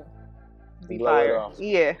going to be fire.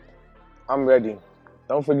 Yeah. I'm ready.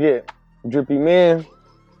 Don't forget, Drippy Men.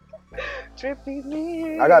 Drippy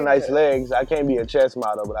Men. I got nice legs. I can't be a chest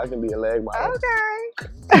model, but I can be a leg model.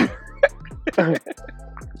 Okay.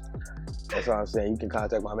 That's what I'm saying. You can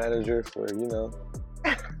contact my manager for,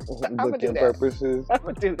 booking purposes. I'm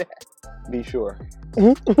going to do that. Be sure.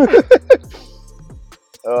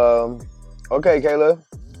 Okay, Kayla.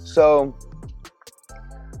 So,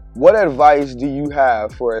 what advice do you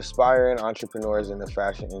have for aspiring entrepreneurs in the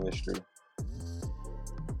fashion industry?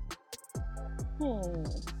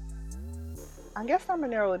 I guess I'm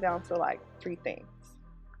going to narrow it down to like 3 things.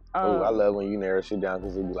 I love when you narrow shit down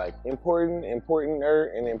because it'd be like important,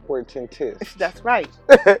 importanter, and importantest. That's right.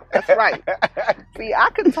 That's right. See, I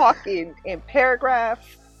could talk in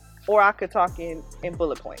paragraphs or I could talk in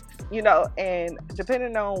bullet points, and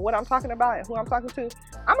depending on what I'm talking about and who I'm talking to,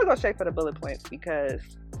 I'm going to go straight for the bullet points because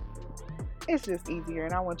it's just easier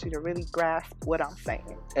and I want you to really grasp what I'm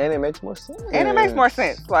saying. And it makes more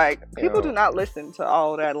sense. Like, people do not listen to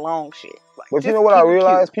all that long shit. Like, but you know what I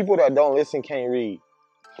realized? People that don't listen can't read.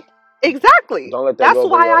 Exactly. Don't let that That's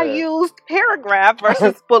why I used paragraph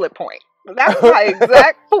versus bullet point. That's my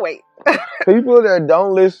exact point. People that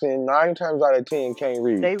don't listen, 9 times out of 10 can't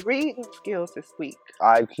read. Their reading skills is weak.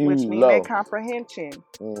 IQ which means low. their comprehension.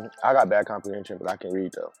 I got bad comprehension, but I can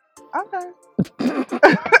read though. Okay.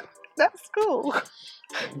 That's cool.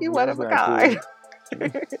 You one of a kind. Cool.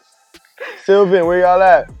 Sylvan, where y'all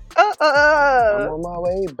at? I'm on my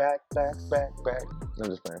way back. I'm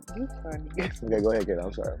just playing. You funny. Okay, go ahead, kid.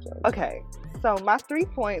 I'm sorry. Okay, so my 3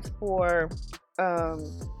 points for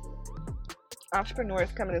entrepreneurs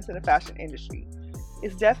coming into the fashion industry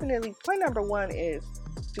is definitely, point number 1 is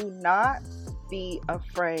do not be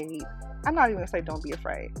afraid. I'm not even gonna say don't be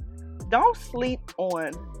afraid. Don't sleep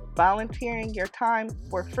on volunteering your time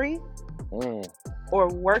for free or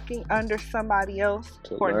working under somebody else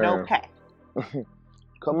for no pay.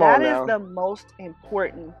 That is the most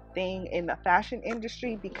important thing in the fashion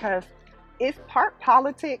industry because it's part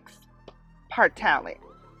politics, part talent,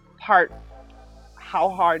 part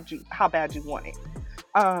how bad you want it.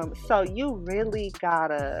 So you really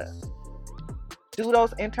gotta do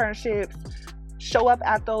those internships, show up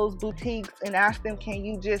at those boutiques and ask them, can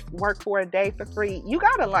you just work for a day for free? You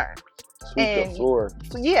gotta learn. Sweep the floor.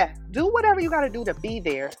 So yeah, do whatever you gotta do to be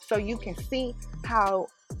there so you can see how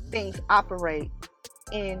things operate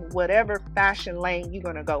in whatever fashion lane you're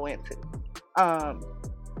gonna go into.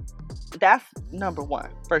 That's number 1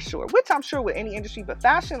 for sure, which I'm sure with any industry, but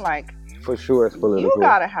fashion, like, for sure, it's political. You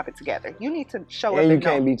gotta have it together. You need to show up. And you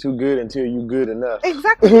can't be too good until you're good enough.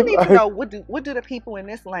 Exactly. You need to know what do the people in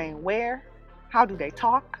this lane wear, how do they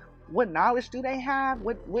talk, what knowledge do they have,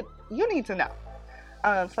 what you need to know.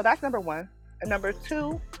 So that's number 1. And number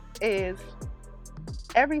 2 is,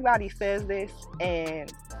 everybody says this,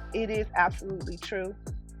 and it is absolutely true.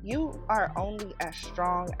 You are only as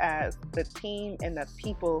strong as the team and the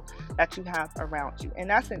people that you have around you. And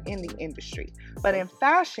that's in the industry. But in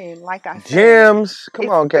fashion, like I said... Gems! Come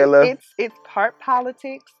on, Kayla. It's part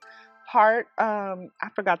politics, part... I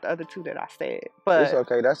forgot the other 2 that I said. But it's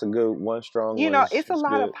okay. That's a good one, strong one. It's a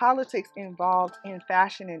lot of politics involved in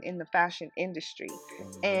fashion and in the fashion industry.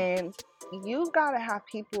 And you've got to have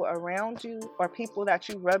people around you or people that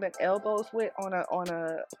you rubbing elbows with on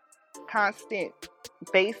a constant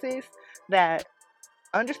basis that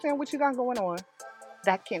understand what you got going on,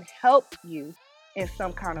 that can help you in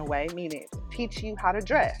some kind of way, meaning teach you how to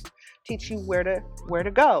dress, teach you where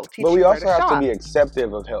to go, teach but we you also where to have shop. to be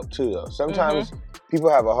accepting of help too, though. Sometimes people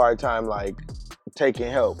have a hard time like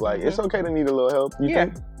taking help. Like it's okay to need a little help. You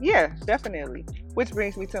think? Yeah, definitely. Which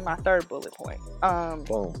brings me to my third bullet point.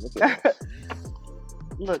 Boom. Look at that.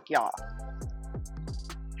 Look, y'all,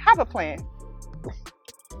 have a plan,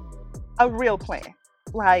 a real plan.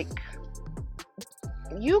 Like,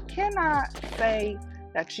 you cannot say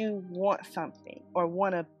that you want something or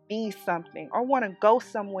want to be something or want to go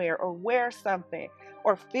somewhere or wear something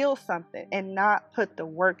or feel something and not put the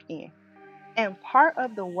work in. And part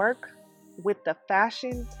of the work with the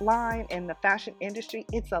fashion line and the fashion industry,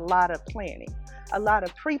 it's a lot of planning, a lot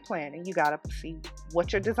of pre-planning. You got to see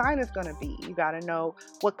what your design is going to be. You got to know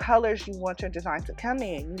what colors you want your design to come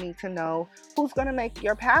in. You need to know who's going to make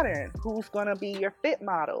your pattern, who's going to be your fit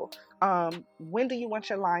model. When do you want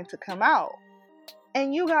your line to come out?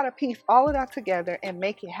 And you got to piece all of that together and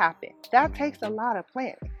make it happen. That takes a lot of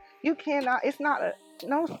planning. You cannot, it's not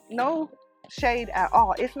no shade at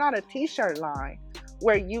all. It's not a t-shirt line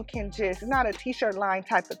where you can just, it's not a t-shirt line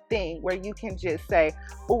type of thing where you can just say,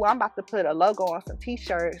 oh, I'm about to put a logo on some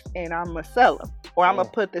t-shirts and I'm going to sell them. Or I'm going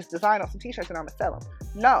to put this design on some t-shirts and I'm going to sell them.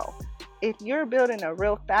 No. If you're building a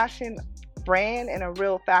real fashion brand and a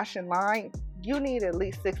real fashion line, you need at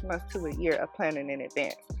least 6 months to a year of planning in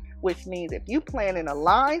advance. Which means if you plan in a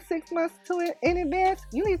line 6 months in advance,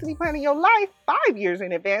 you need to be planning your life 5 years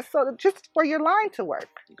in advance, so just for your line to work.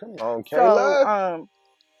 Come on, Kayla. So,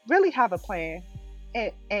 really have a plan.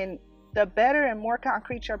 And the better and more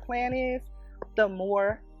concrete your plan is, the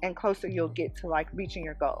more and closer you'll get to like reaching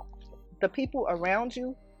your goal. The people around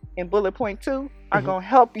you in bullet point 2 are going to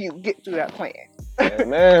help you get through that plan.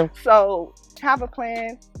 Amen. So have a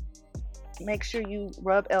plan. Make sure you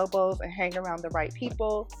rub elbows and hang around the right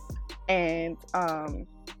people. And I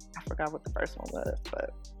forgot what the first one was,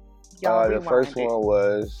 but y'all the first one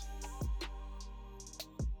was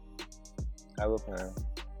have a plan.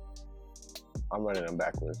 I'm running them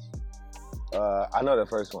backwards. I know the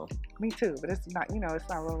first one. Me too, but it's not, it's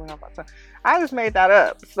not rolling off my tongue. I just made that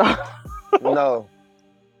up, so. No,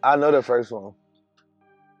 I know the first one.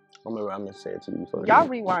 I'm gonna say it to you first. Y'all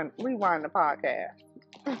rewind the podcast.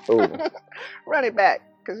 Ooh. Run it back,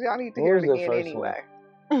 because y'all need to hear it again anyway.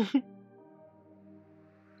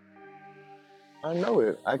 I know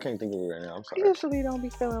it. I can't think of it right now. I'm sorry. I usually don't be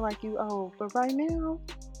feeling like you old, but right now,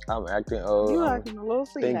 I'm acting old. You acting a little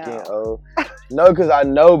senile. Thinking old. No, because I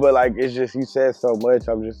know, but like it's just you said so much.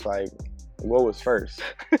 I'm just like, what was first?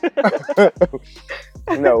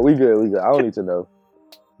 No, we good. I don't need to know.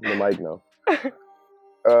 The mic, no.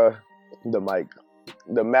 The mic.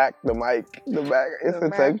 The Mac. It's the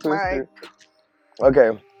tongue twister.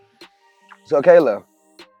 Okay. So Kayla,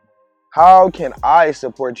 how can I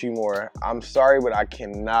support you more? I'm sorry, but I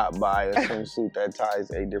cannot buy a swimsuit that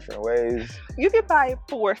ties 8 different ways. You can buy it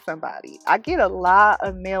for somebody. I get a lot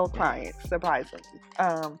of male clients, surprisingly.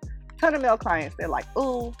 Ton of male clients. They're like,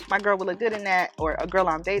 ooh, my girl would look good in that, or a girl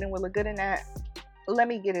I'm dating would look good in that. Let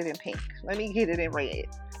me get it in pink. Let me get it in red.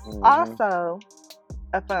 Also,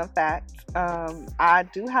 a fun fact, I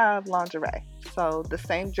do have lingerie. So the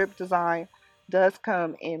same drip design does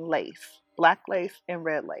come in lace. Black lace and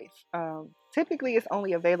red lace. Typically it's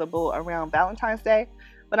only available around Valentine's Day,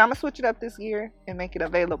 but I'm gonna switch it up this year and make it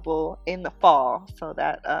available in the fall so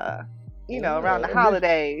that around the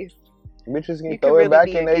holidays bitches can throw it back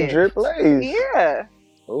in their drip lace. Yeah.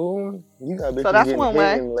 Oh, you got bitches so that's getting one hit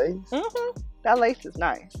way. in lace. That lace is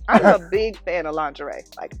nice. I'm a big fan of lingerie.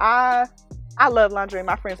 Like I love lingerie.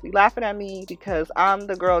 My friends be laughing at me because I'm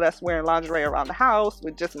the girl that's wearing lingerie around the house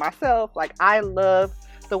with just myself. Like I love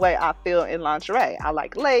the way I feel in lingerie. I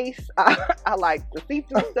like lace. I like the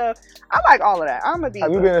see-through stuff. I like all of that. I'm a diva.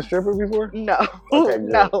 Have you been a stripper before? No. Okay,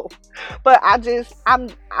 no. But I guess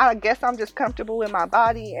I'm just comfortable with my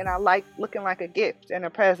body and I like looking like a gift and a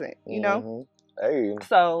present, you know? Hey.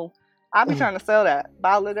 So I'll be trying to sell that.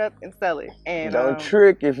 Bottle it up and sell it. And don't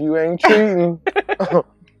trick if you ain't treating. So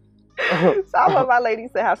I want my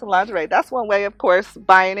ladies to have some lingerie. That's one way, of course,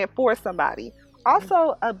 buying it for somebody.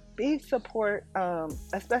 Also, a big support,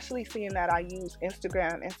 especially seeing that I use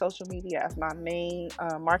Instagram and social media as my main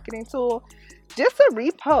marketing tool, just a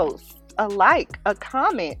repost, a like, a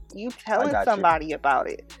comment, you telling somebody about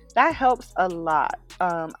it. That helps a lot.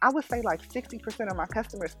 I would say like 60% of my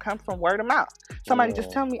customers come from word of mouth. Somebody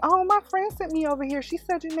just tell me, oh, my friend sent me over here. She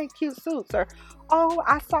said you make cute suits. Or, oh,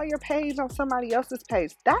 I saw your page on somebody else's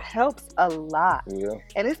page. That helps a lot. Yeah.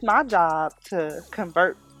 And it's my job to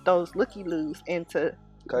convert those looky-loos into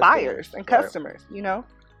buyers and customers, you know?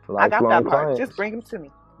 I got that part. Just bring them to me.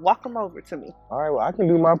 Walk them over to me. All right, well, I can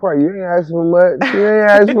do my part. You ain't asking for much. You ain't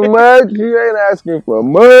asking for much. You ain't asking for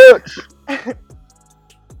much.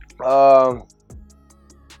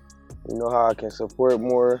 You know how I can support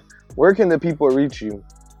more. Where can the people reach you?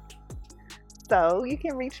 So you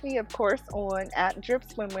can reach me, of course, on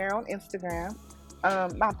 @DripSwimwear on Instagram.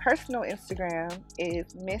 My personal Instagram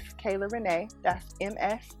is Miss Kayla Renee. That's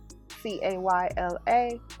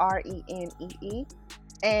MSCAYLARENEE.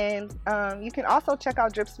 And you can also check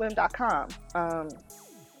out dripswim.com.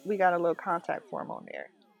 We got a little contact form on there.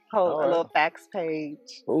 A little facts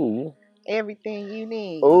page. Ooh. Everything you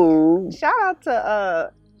need. Ooh. Shout out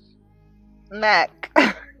to Mac.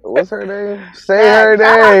 What's her name? Say her name.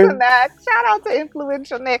 Shout out to Mac. Shout out to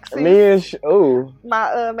Influential Nexus. Me and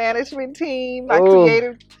my management team, my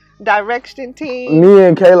creative direction team. Me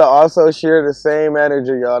and Kayla also share the same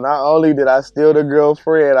manager, y'all. Not only did I steal the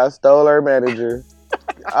girlfriend, I stole her manager.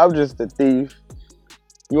 I'm just a thief.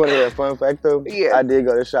 You want to hear a fun fact though? Yeah. I did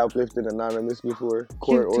go to Shoplifting Anonymous before.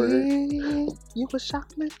 Court ordered. You were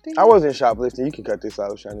shoplifting? I wasn't shoplifting. You can cut this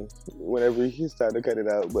out, Shani. Whenever it's time to cut it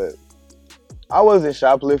out, but I wasn't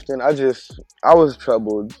shoplifting. I was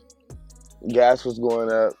troubled. Gas was going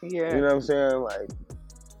up. Yeah. You know what I'm saying? Like,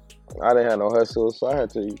 I didn't have no hustle, so I had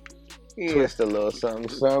to twist a little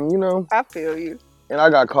something, you know? I feel you. And I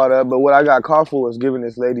got caught up, but what I got caught for was giving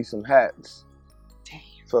this lady some hats. Damn.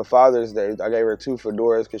 For Father's Day, I gave her 2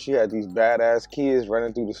 fedoras because she had these badass kids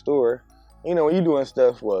running through the store. You know, when you doing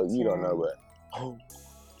stuff, well, you don't know, but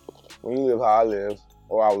when you live how I live,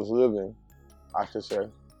 or I was living, I should say,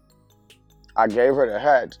 I gave her the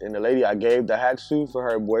hats, and the lady I gave the hats to for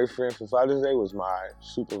her boyfriend for Father's Day was my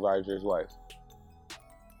supervisor's wife.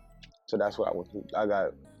 So that's what I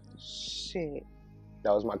got. Shit.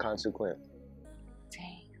 That was my consequence.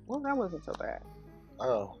 Dang. Well, that wasn't so bad.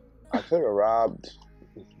 Oh, I could have robbed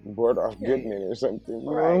Bordoff Goodman or something,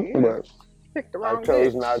 you right, know? But picked the wrong I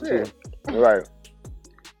chose bitch. not Shit. to. Right.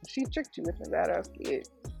 She tricked you with a badass kid.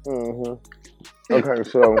 Mm-hmm. Okay,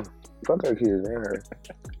 so fuck her kids, ain't her.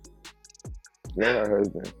 Not her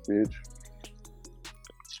husband, bitch.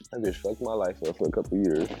 I just fucked my life up for a couple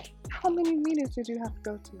years. How many meetings did you have to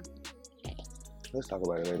go to? Let's talk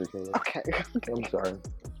about it later, Kayla. Okay. I'm sorry.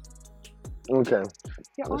 Okay.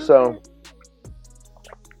 Yeah, so,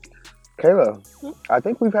 Kayla, I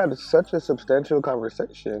think we've had such a substantial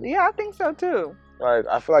conversation. Yeah, I think so too. Like,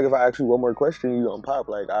 I feel like if I ask you one more question, you gonna pop.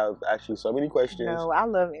 Like, I've asked you so many questions. No, I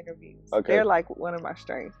love interviews. Okay. They're like one of my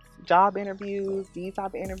strengths. Job interviews, these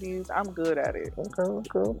type of interviews, I'm good at it. Okay.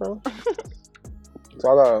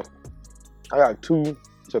 So I got 2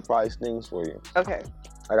 surprise things for you. Okay.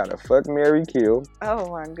 I got a fuck, marry, kill.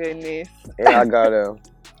 Oh my goodness. And I got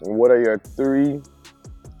what are your 3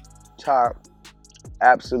 top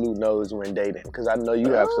absolute no's when dating? Because I know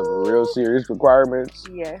you have some real serious requirements.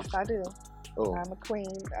 Yes, I do. Oh. I'm a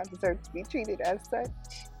queen. I deserve to be treated as such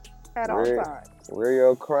at all times. Wear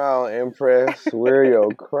your crown, Empress. Wear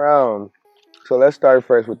your crown. So let's start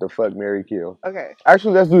first with the fuck, marry, kill. Okay.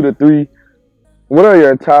 Actually, let's do the 3. What are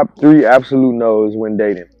your top 3 absolute no's when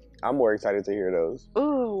dating? I'm more excited to hear those.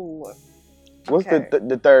 Ooh. What's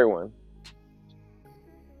the third one?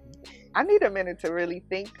 I need a minute to really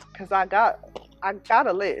think because I got a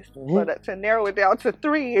list, but to narrow it down to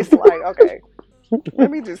 3, it's like, okay,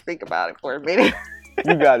 let me just think about it for a minute.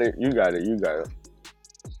 You got it.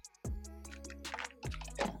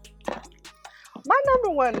 My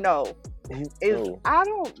number 1 no is I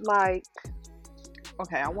don't like.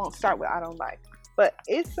 Okay, I won't start with I don't like, but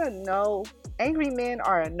it's a no. Angry men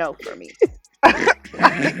are a no for me.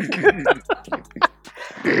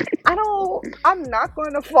 I'm not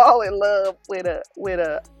going to fall in love with a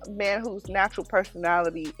man whose natural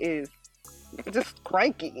personality is just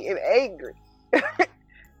cranky and angry.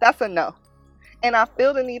 That's a no. And I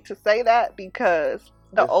feel the need to say that because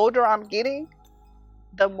the older I'm getting,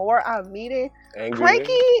 the more I'm meeting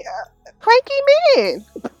cranky men.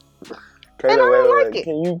 Kayla, and I don't like it.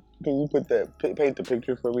 Can you paint the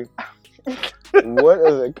picture for me? What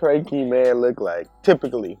does a cranky man look like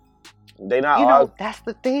typically? They not all. That's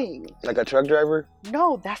the thing. Like a truck driver?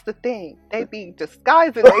 No, that's the thing. They be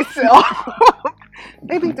disguising themselves.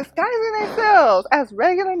 They be disguising themselves as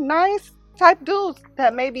regular, nice type dudes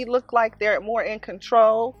that maybe look like they're more in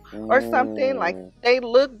control or something. Like they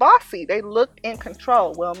look bossy. They look in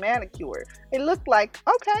control, well manicured. It looked like,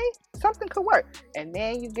 okay, something could work. And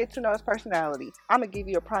then you get to know his personality. I'm going to give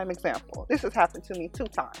you a prime example. This has happened to me 2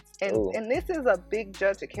 times. And this is a big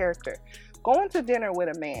judge of character. Going to dinner with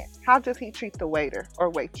a man, how does he treat the waiter or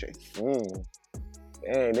waitress? Dang,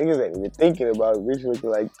 niggas ain't even thinking about a bitch looking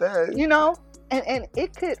like that. You know? And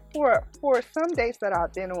it could, for some dates that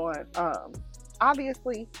I've been on,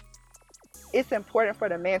 obviously it's important for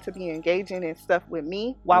the man to be engaging in stuff with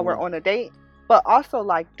me while we're on a date. But also,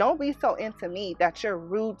 like, don't be so into me that you're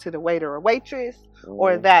rude to the waiter or waitress,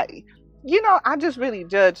 or that, you know, I just really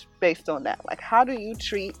judge based on that. Like, how do you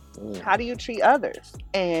treat others?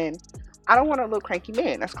 And I don't want a little cranky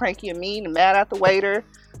man that's cranky and mean and mad at the waiter,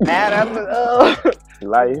 mad at the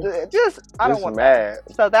life. I don't want mad.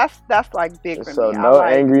 That. So that's like big for me. So no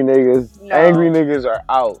angry niggas. No. Angry niggas are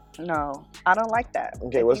out. No, I don't like that.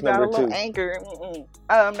 Okay, if what's number 2? A little anger.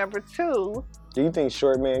 Number 2. Do you think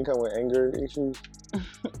short men come with anger issues?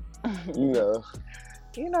 You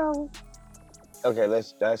know. Okay,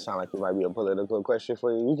 that sound like it might be a political question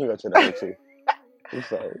for you. You can go to number 2. I'm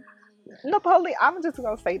sorry. Napoleon, I'm just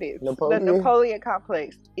going to say this. The Napoleon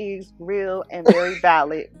complex is real and very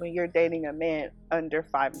valid when you're dating a man under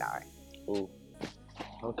 5'9". Ooh.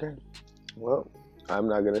 Okay. Well, I'm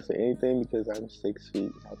not going to say anything because I'm 6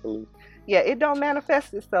 feet, I believe. Yeah, it don't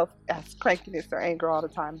manifest itself as crankiness or anger all the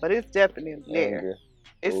time, but it's definitely there. Anger.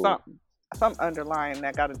 It's some underlying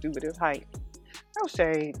that got to do with his height. No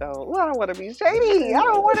shade, though. Well, I don't want to be shady.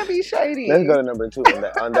 Let's go to number 2.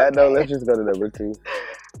 On that note, let's just go to number 2.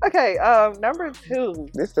 Okay, number 2.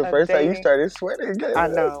 This is the first time you started sweating. I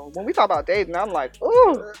know. When we talk about dating, I'm like,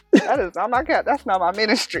 ooh, that is not my cat. That's not my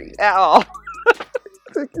ministry at all.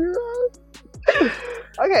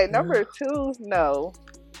 Okay, number 2, no.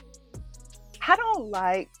 I don't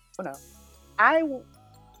like. No,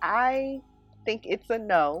 I think it's a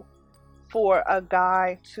no for a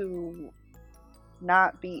guy to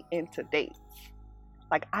not be into dates.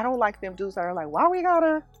 Like, I don't like them dudes that are like, why we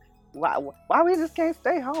just can't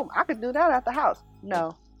stay home? I could do that at the house.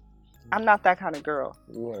 No, I'm not that kind of girl.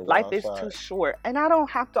 Life is too short, and I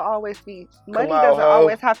don't have to always be. Money doesn't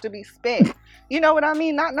always have to be spent. You know what I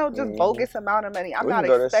mean? Not just bogus amount of money. I'm not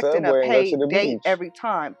expecting a paid date every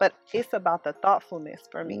time, but it's about the thoughtfulness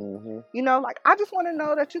for me. You know, like, I just want to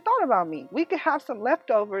know that you thought about me. We could have some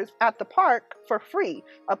leftovers at the park for free,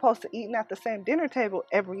 opposed to eating at the same dinner table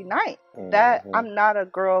every night. That I'm not a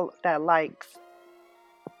girl that likes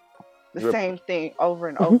the same thing over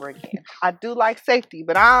and over again. I do like safety,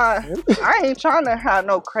 but I ain't trying to have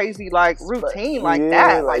no crazy like routine like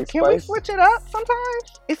that. Like, can we switch it up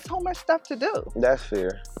sometimes? It's so much stuff to do. That's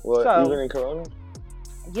fair. Well, even in Corona?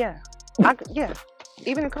 Yeah.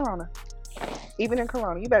 Even in Corona.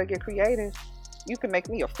 You better get creative. You can make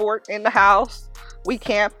me a fort in the house. We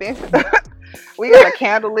camping. We got a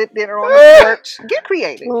candlelit dinner on the porch. Get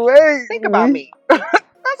creative. Think about me.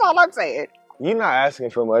 That's all I'm saying. You're not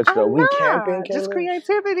asking for much, though. We camping, Kayla? Just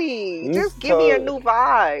creativity. Just give me a new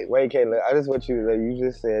vibe. Wait, Kayla, I just want you to know, you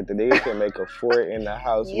just said the niggas can make a fort in the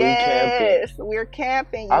house. Yes, we're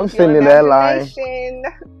camping. I'm sending that line.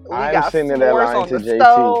 I'm sending that line to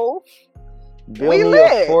JT. Build me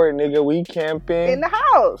a fort, nigga. We camping. In the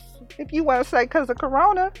house. If you want to say because of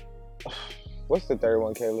Corona. What's the third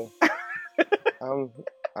one, Kayla?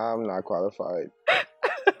 I'm not qualified.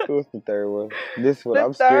 What's the third one? This is what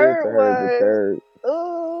I'm scared to hear. The third.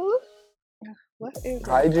 Ooh. What is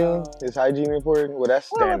hygiene? Is hygiene important? Well, that's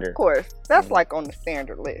standard. Of course. That's like on the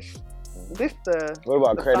standard list. What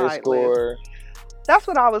about credit score? List. That's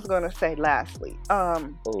what I was going to say lastly. Not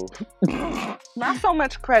so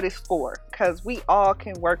much credit score, because we all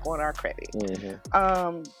can work on our credit.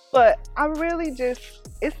 But I really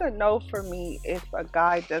it's a no for me if a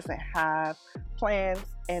guy doesn't have plans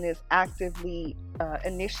and is actively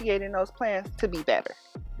initiating those plans to be better.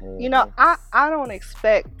 You know, I don't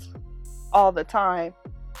expect all the time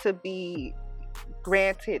to be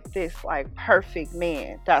granted this like perfect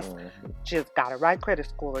man that's just got a right credit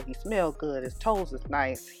score, he smells good, his toes is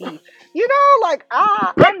nice, he, you know, like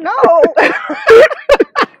I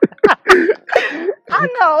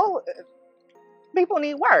know people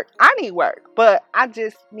need work, I need work, but I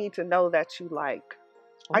just need to know that you like,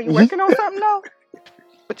 are you working on something though?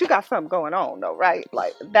 But you got something going on though, right?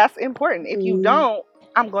 Like, that's important. If you don't,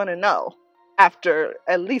 I'm gonna know after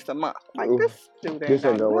at least a month. Like, this dude ain't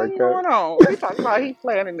got nothing going on. He talking about he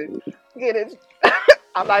planning to get it.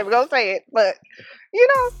 I'm not even gonna say it, but you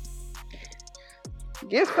know,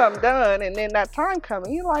 get something done, and then that time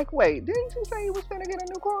coming, you're like, wait, didn't you say you was gonna get a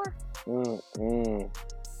new car?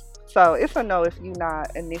 So it's a no if you're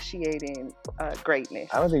not initiating greatness.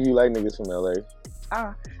 I don't think you like niggas from LA.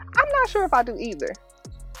 I'm not sure if I do either.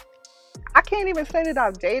 I can't even say that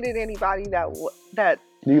I've dated anybody that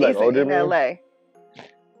do you like older in men? LA.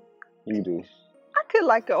 You do. I could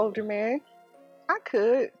like an older man. I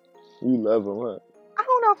could. You love them, huh? I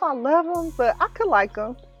don't know if I love them, but I could like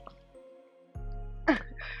them. I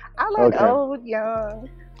like old, young.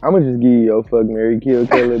 I'm gonna just give you your fuck, marry, kill,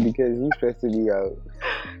 Kayla, because you stressing me out.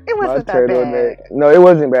 It wasn't that bad. No, it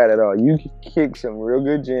wasn't bad at all. You kicked some real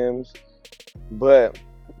good gyms, but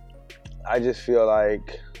I just feel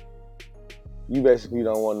like you basically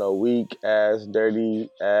don't want no weak ass, dirty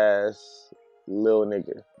ass little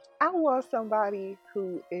nigga. I want somebody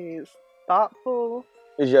who is thoughtful.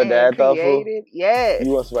 Is your dad thoughtful? Yes.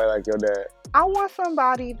 You want somebody like your dad? I want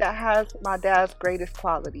somebody that has my dad's greatest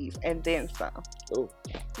qualities and then some. Ooh.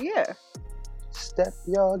 Yeah. Step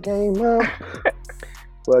your game up.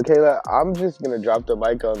 Well, Kayla, I'm just going to drop the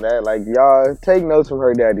mic on that. Like, y'all, take notes from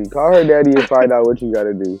her daddy. Call her daddy and find out what you got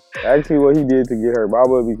to do. Ask me what he did to get her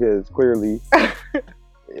mama, because clearly,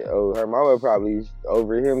 her mama probably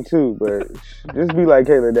over him too. But just be like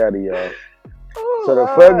Kayla daddy, y'all. Oh, so the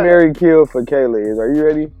fuck, marry, kill for Kayla is, are you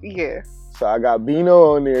ready? Yeah. So I got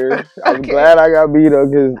Bino on there. I'm glad I got Bino,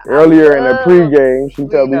 because earlier in the pregame, she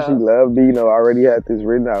told me she loved Bino. I already had this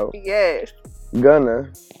written out. Yes.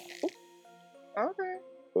 Gunna. Okay.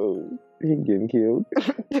 Oh, he getting killed.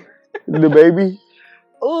 The baby.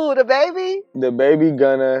 Ooh, the baby. The baby,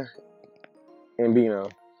 Gunna, and Bino.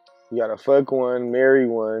 You gotta fuck one, marry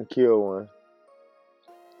one, kill one.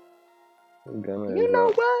 Gunna, you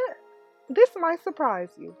know what? This might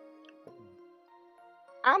surprise you.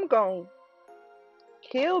 I'm gonna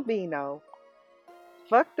kill Bino,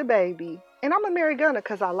 fuck the baby, and I'm gonna marry Gunna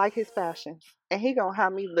because I like his fashions, and he gonna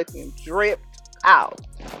have me looking dripped out.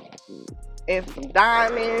 And some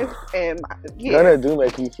diamonds and Gunna do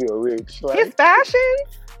make you feel rich. Like, his fashion?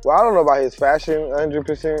 Well, I don't know about his fashion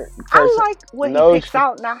 100%. I like what he picks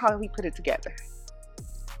out, not how he put it together.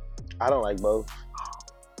 I don't like both.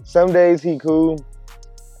 Some days he cool.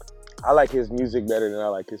 I like his music better than I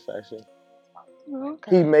like his fashion.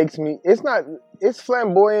 Okay. He makes me, it's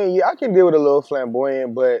flamboyant. Yeah, I can deal with a little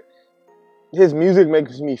flamboyant, but his music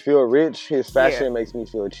makes me feel rich. His fashion makes me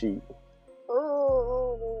feel cheap.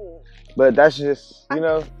 But that's just, you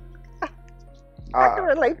know. I can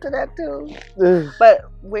relate to that too. But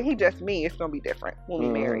when he just me, it's gonna be different when we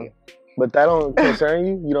marry him. But that don't concern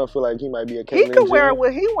you? You don't feel like he might be a Caitlyn He can wear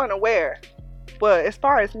what he want to wear. But as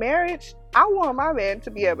far as marriage, I want my man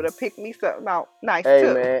to be able to pick me something out nice too.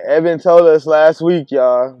 Hey man, Evan told us last week,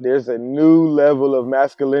 y'all, there's a new level of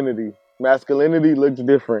masculinity. Masculinity looks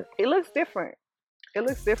different. It looks different. It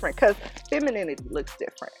looks different because femininity looks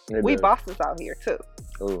different. We bosses out here too.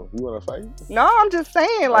 Oh, you want to fight? No, I'm just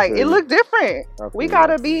saying, like, it looks different. We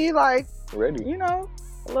gotta be like ready. You know,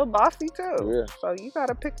 a little bossy too. Yeah. So you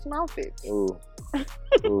gotta pick some outfits. Ooh.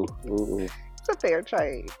 Ooh. It's a fair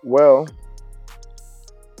trade. Well,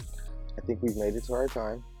 I think we've made it to our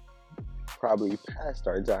time. Probably past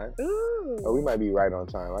our time. Ooh. Or we might be right on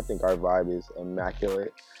time. I think our vibe is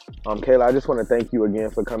immaculate. Kayla, I just want to thank you again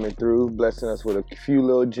for coming through, blessing us with a few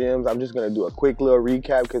little gems. I'm just going to do a quick little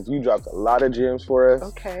recap because you dropped a lot of gems for us.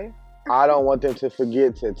 Okay. I don't want them to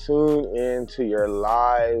forget to tune in to your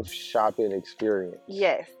live shopping experience.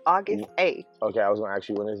 Yes, August 8th. Okay, I was going to ask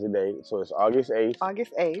you when is the date. So it's August 8th.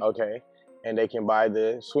 August 8th. Okay. And they can buy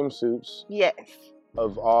the swimsuits. Yes.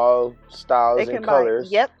 Of all styles and colors.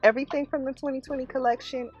 Yep, everything from the 2020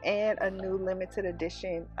 collection and a new limited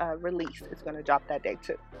edition release is going to drop that day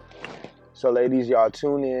too. So ladies, y'all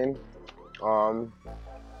tune in. And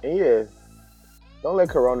yeah, don't let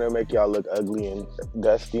Corona make y'all look ugly and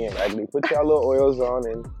dusty and ugly. Put y'all little oils on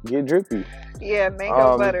and get drippy. Yeah,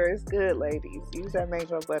 mango butter is good, ladies. Use that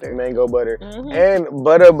mango butter. Mango butter. Mm-hmm. And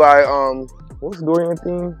butter by, what's Dorian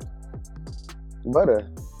theme? Butter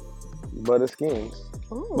Skins.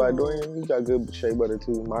 Ooh. By Dorian, you got good shea butter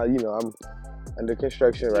too. I'm under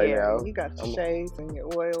construction right now. You got your shades and your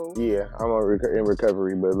oils. Yeah, I'm in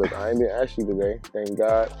recovery, but look, I ain't been ashy today, thank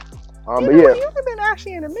God. But yeah, you've been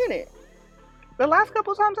ashy in a minute. The last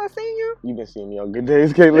couple times I seen you, you've been seeing me on good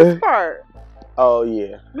days, Caitlin. This part. Oh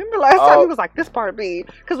yeah. Remember last time he was like, "This part be,"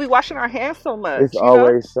 because we washing our hands so much. It's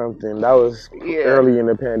always something. That was early in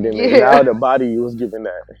the pandemic. Now the body was giving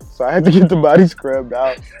that, so I had to get the body scrubbed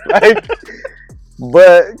out. Like.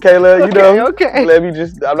 But Kayla, let me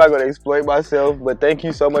I'm not going to exploit myself, but thank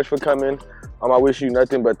you so much for coming. I wish you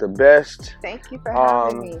nothing but the best. Thank you for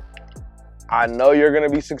having me. I know you're going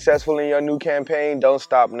to be successful in your new campaign. Don't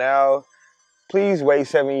stop now. Please wait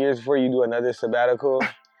 7 years before you do another sabbatical.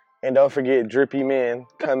 And don't forget Drippy Men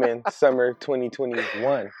coming summer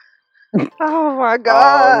 2021. Oh my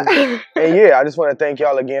God. And yeah, I just want to thank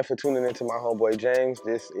y'all again for tuning into my homeboy James.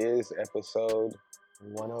 This is episode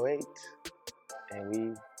 108. And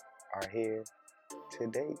we are here to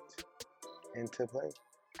date and to play.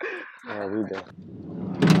 We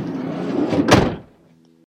done.